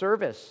 of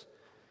service.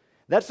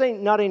 That's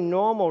not a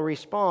normal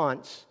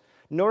response,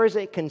 nor is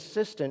it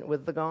consistent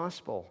with the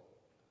gospel.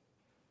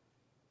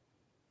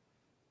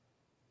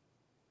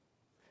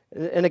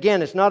 And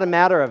again, it's not a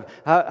matter of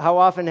how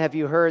often have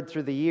you heard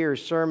through the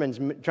years sermons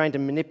trying to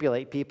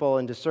manipulate people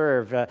and to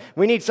serve.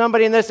 We need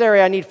somebody in this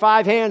area. I need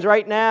 5 hands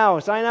right now.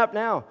 Sign up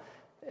now.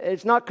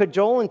 It's not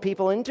cajoling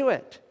people into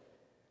it.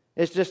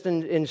 It's just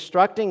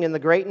instructing in the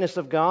greatness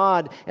of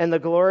God and the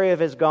glory of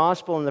His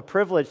gospel and the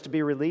privilege to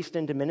be released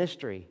into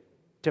ministry,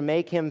 to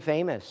make Him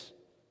famous.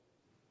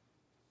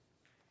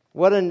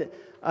 What an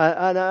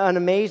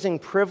amazing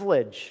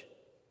privilege.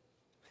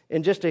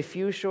 In just a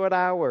few short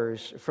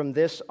hours from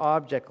this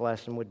object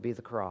lesson would be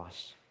the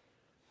cross.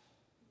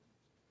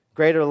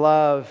 Greater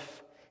love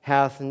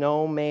hath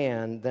no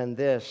man than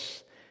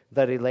this,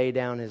 that he lay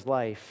down his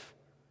life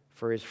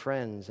for his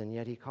friends, and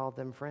yet He called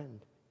them friend.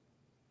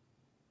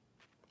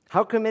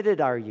 How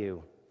committed are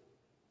you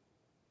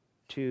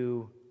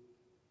to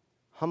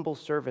humble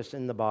service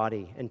in the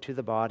body and to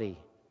the body?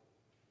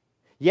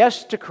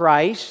 Yes, to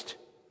Christ,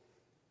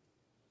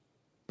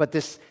 but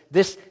this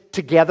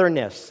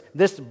togetherness,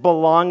 this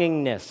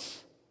belongingness.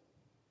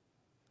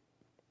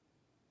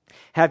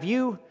 Have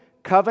you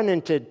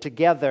covenanted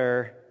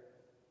together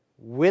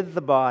with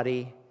the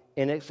body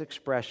in its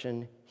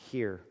expression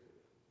here?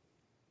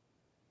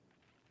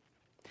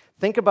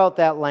 Think about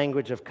that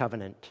language of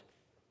covenant.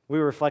 We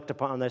reflect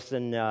upon this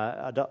in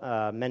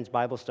men's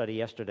Bible study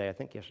yesterday. I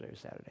think yesterday was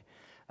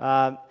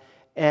Saturday.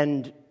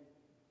 And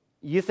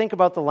you think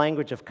about the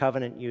language of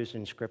covenant used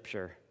in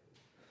Scripture,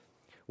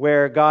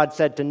 where God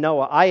said to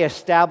Noah, I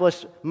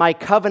establish my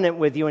covenant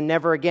with you, and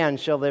never again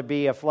shall there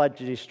be a flood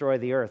to destroy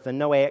the earth. The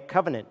Noahic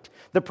covenant.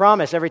 The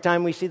promise, every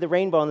time we see the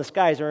rainbow in the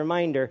sky, is a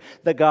reminder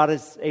that God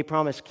is a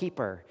promise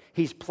keeper.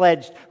 He's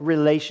pledged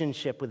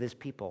relationship with His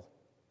people.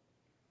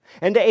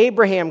 And to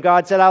Abraham,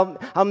 God said,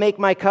 I'll make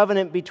my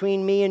covenant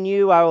between me and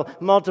you. I will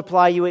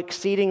multiply you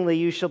exceedingly.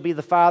 You shall be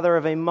the father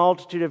of a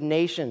multitude of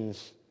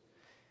nations.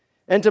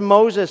 And to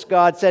Moses,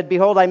 God said,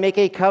 Behold, I make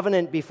a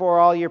covenant before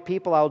all your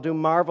people. I will do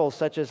marvels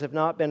such as have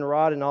not been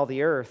wrought in all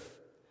the earth.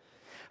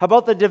 How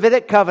about the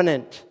Davidic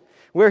covenant,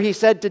 where He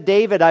said to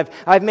David,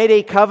 I've made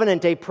a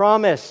covenant, a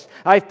promise.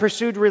 I've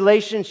pursued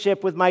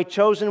relationship with my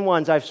chosen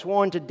ones. I've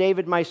sworn to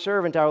David, my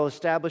servant, I will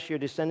establish your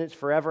descendants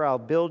forever. I'll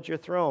build your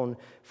throne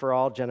for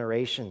all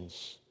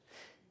generations.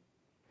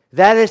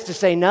 That is to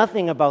say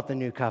nothing about the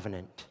new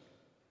covenant,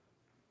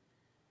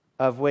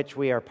 of which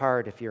we are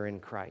part if you're in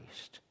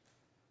Christ.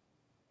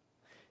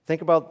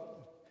 Think about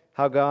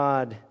how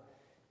God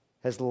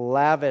has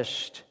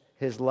lavished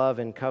His love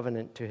and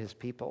covenant to His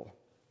people.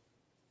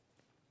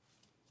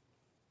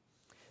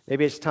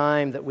 Maybe it's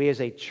time that we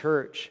as a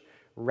church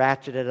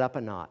ratchet it up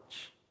a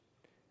notch.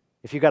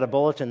 If you've got a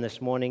bulletin this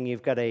morning,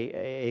 you've got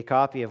a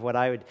copy of what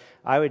I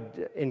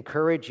would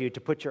encourage you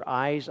to put your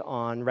eyes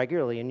on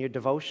regularly in your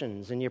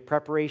devotions and your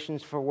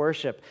preparations for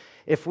worship.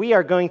 If we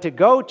are going to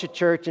go to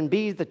church and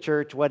be the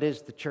church, what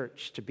is the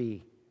church to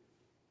be?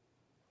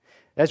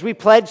 As we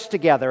pledge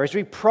together, as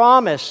we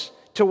promise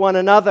to one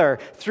another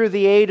through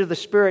the aid of the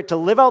Spirit to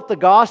live out the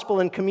gospel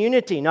in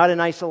community, not in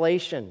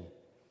isolation.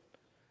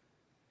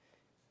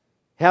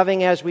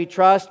 Having, as we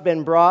trust,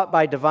 been brought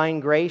by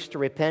divine grace to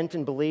repent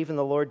and believe in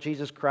the Lord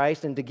Jesus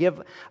Christ and to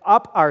give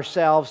up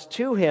ourselves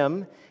to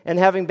Him, and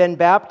having been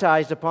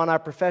baptized upon our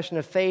profession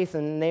of faith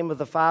in the name of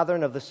the Father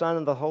and of the Son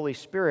and the Holy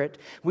Spirit,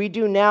 we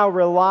do now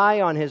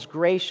rely on His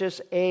gracious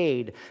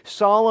aid,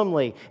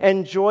 solemnly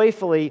and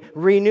joyfully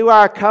renew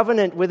our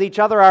covenant with each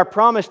other, our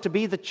promise to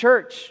be the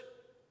church,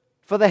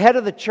 for the head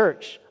of the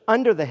church,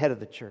 under the head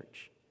of the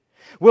church.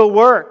 We'll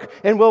work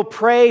and we'll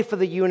pray for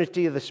the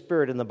unity of the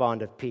Spirit and the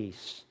bond of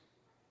peace.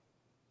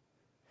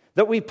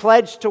 That we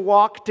pledge to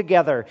walk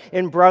together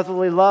in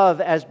brotherly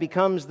love as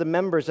becomes the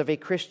members of a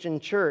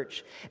Christian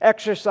church,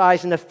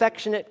 exercise an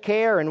affectionate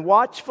care and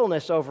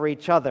watchfulness over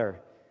each other,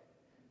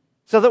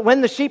 so that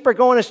when the sheep are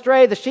going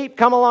astray, the sheep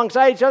come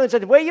alongside each other and say,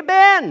 "Where you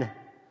been?"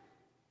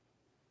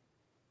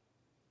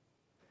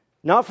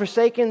 Not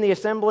forsaking the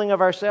assembling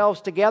of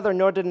ourselves together,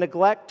 nor to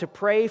neglect to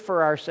pray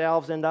for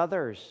ourselves and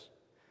others.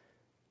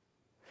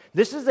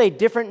 This is a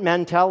different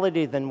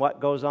mentality than what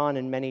goes on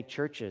in many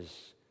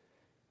churches.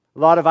 A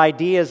lot of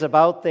ideas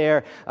about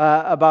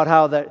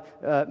how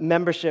the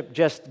membership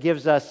just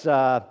gives us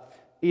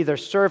either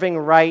serving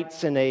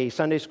rights in a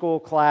Sunday school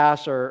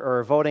class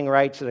or voting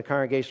rights at a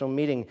congregational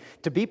meeting.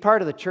 To be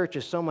part of the church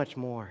is so much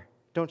more.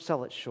 Don't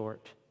sell it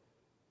short.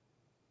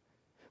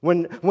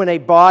 When a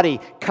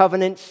body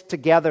covenants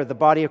together, the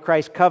body of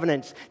Christ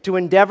covenants, to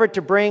endeavor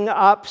to bring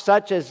up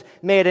such as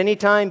may at any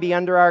time be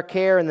under our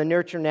care in the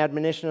nurture and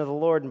admonition of the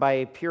Lord, and by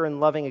a pure and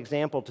loving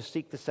example to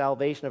seek the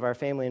salvation of our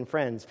family and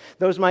friends.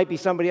 Those might be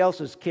somebody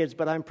else's kids,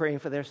 but I'm praying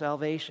for their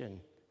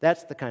salvation.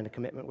 That's the kind of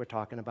commitment we're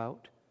talking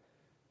about.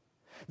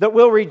 That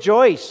we'll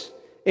rejoice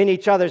in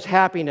each other's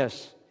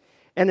happiness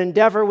and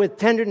endeavor with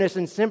tenderness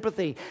and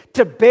sympathy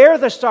to bear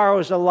the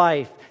sorrows of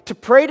life, to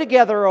pray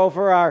together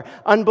over our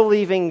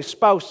unbelieving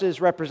spouses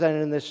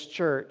represented in this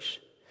church,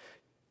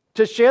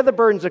 to share the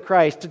burdens of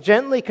Christ, to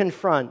gently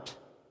confront,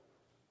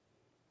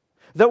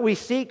 that we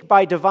seek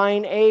by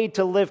divine aid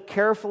to live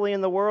carefully in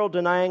the world,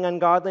 denying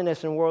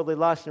ungodliness and worldly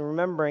lust, and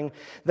remembering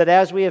that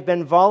as we have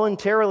been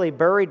voluntarily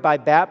buried by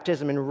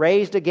baptism and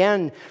raised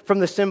again from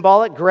the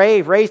symbolic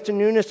grave, raised to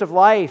newness of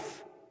life,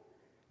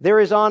 there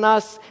is on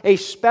us a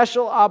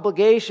special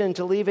obligation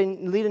to lead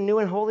a new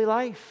and holy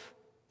life.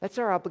 That's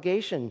our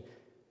obligation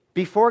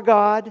before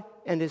God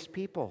and His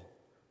people.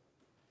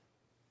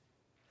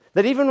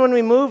 That even when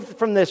we move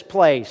from this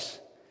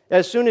place,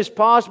 as soon as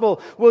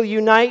possible, we'll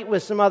unite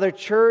with some other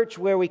church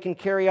where we can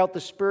carry out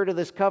the spirit of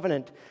this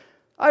covenant.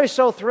 I was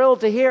so thrilled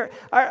to hear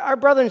our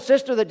brother and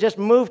sister that just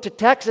moved to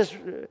Texas,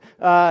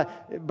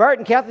 Bart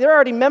and Kathy, they're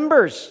already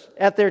members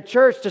at their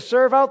church to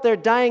serve out their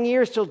dying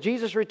years till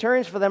Jesus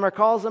returns for them or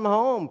calls them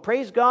home.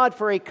 Praise God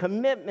for a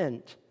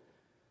commitment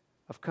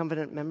of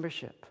covenant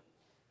membership.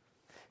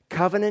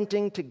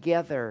 Covenanting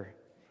together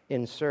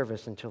in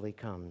service until He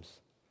comes.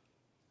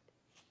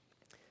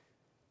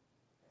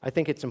 I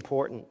think it's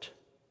important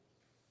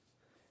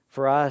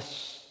for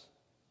us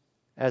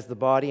as the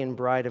body and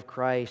bride of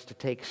Christ to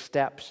take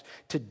steps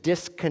to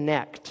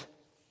disconnect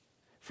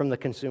from the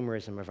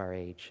consumerism of our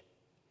age.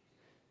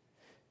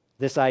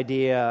 This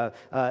idea,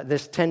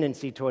 this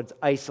tendency towards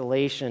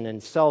isolation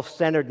and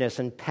self-centeredness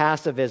and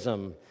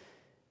passivism.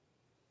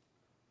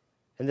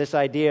 And this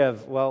idea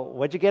of, well,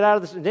 what'd you get out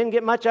of this? Didn't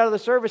get much out of the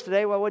service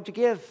today. Well, what'd you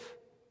give?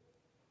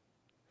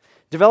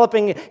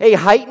 Developing a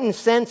heightened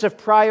sense of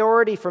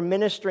priority for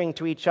ministering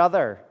to each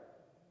other.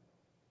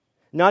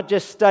 Not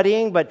just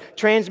studying, but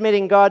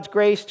transmitting God's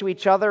grace to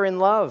each other in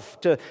love,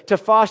 to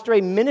foster a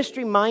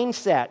ministry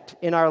mindset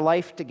in our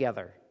life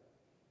together,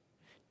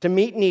 to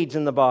meet needs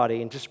in the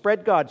body, and to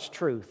spread God's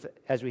truth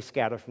as we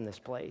scatter from this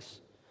place.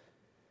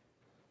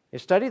 You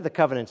study the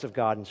covenants of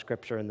God in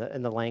Scripture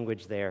and the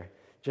language there.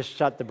 Just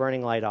shut the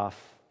burning light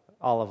off,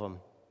 all of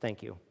them.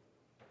 Thank you.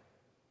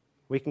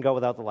 We can go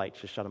without the lights,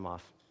 just shut them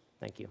off.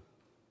 Thank you.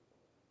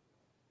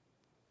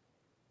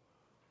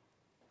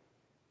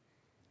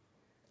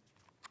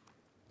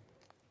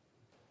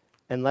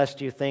 And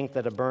lest you think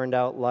that a burned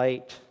out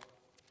light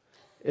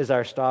is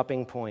our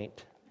stopping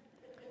point.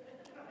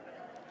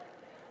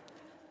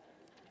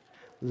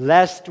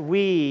 Lest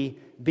we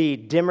be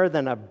dimmer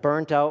than a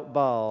burnt out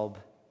bulb.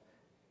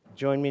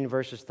 Join me in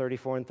verses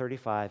 34 and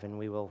 35, and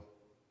we will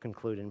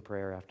conclude in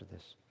prayer after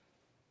this.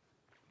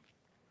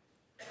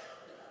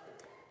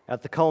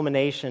 At the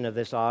culmination of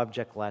this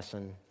object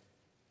lesson,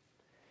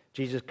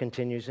 Jesus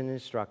continues in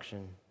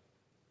instruction.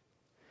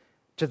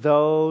 To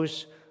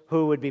those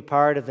who would be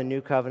part of the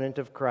new covenant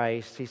of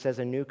Christ, He says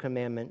a new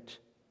commandment,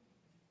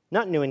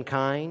 not new in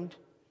kind,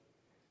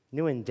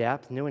 new in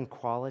depth, new in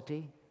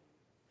quality.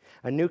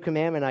 A new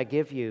commandment I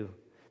give you,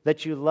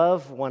 that you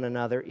love one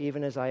another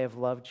even as I have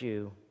loved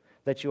you,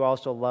 that you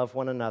also love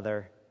one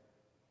another.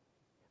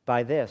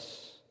 By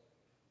this,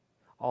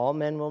 all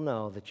men will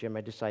know that you're my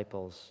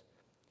disciples,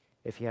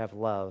 if you have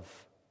love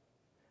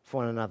for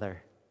one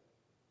another.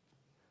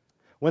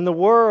 When the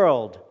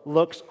world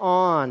looks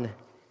on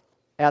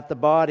at the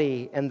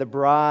body and the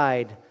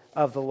bride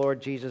of the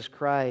Lord Jesus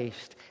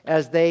Christ,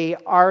 as they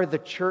are the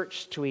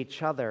church to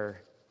each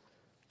other,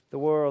 the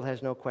world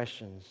has no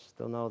questions.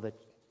 They'll know that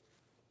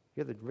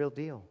you're the real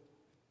deal.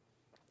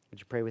 Would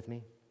you pray with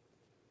me?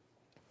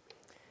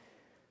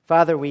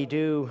 Father, we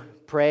do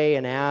pray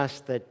and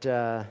ask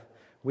that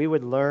we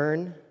would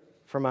learn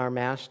from our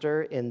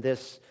Master in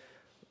this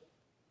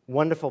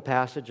wonderful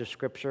passage of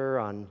Scripture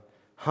on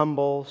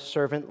humble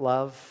servant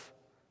love,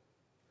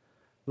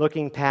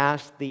 looking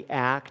past the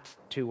act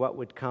to what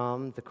would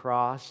come, the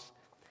cross,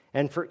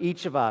 and for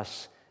each of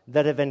us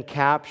that have been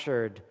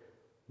captured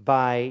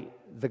by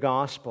the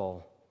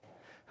gospel,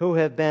 who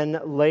have been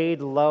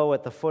laid low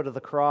at the foot of the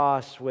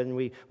cross when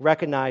we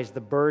recognize the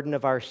burden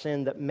of our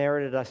sin that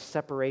merited us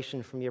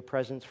separation from your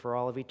presence for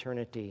all of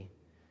eternity,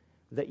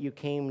 that you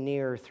came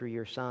near through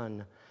your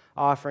Son,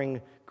 offering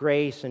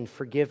grace and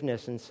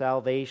forgiveness and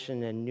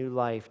salvation and new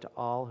life to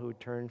all who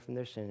turn from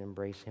their sin and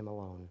embrace him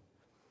alone.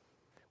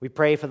 We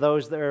pray for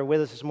those that are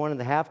with us this morning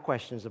that have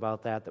questions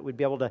about that we'd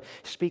be able to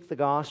speak the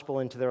gospel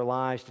into their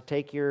lives, to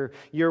take your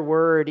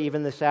word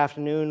even this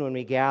afternoon when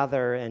we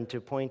gather, and to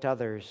point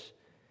others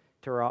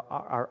to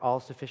our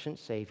all-sufficient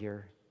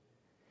Savior.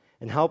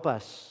 And help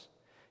us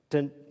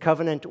to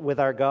covenant with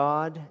our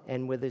God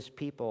and with his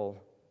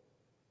people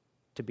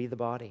to be the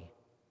body,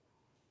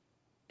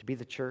 to be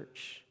the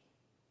church,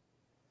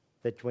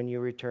 that when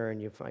you return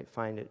you might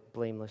find it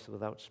blameless,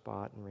 without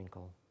spot and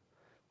wrinkle.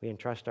 We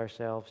entrust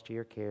ourselves to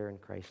your care in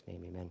Christ's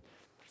name, amen.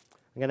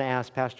 I'm going to ask Pastor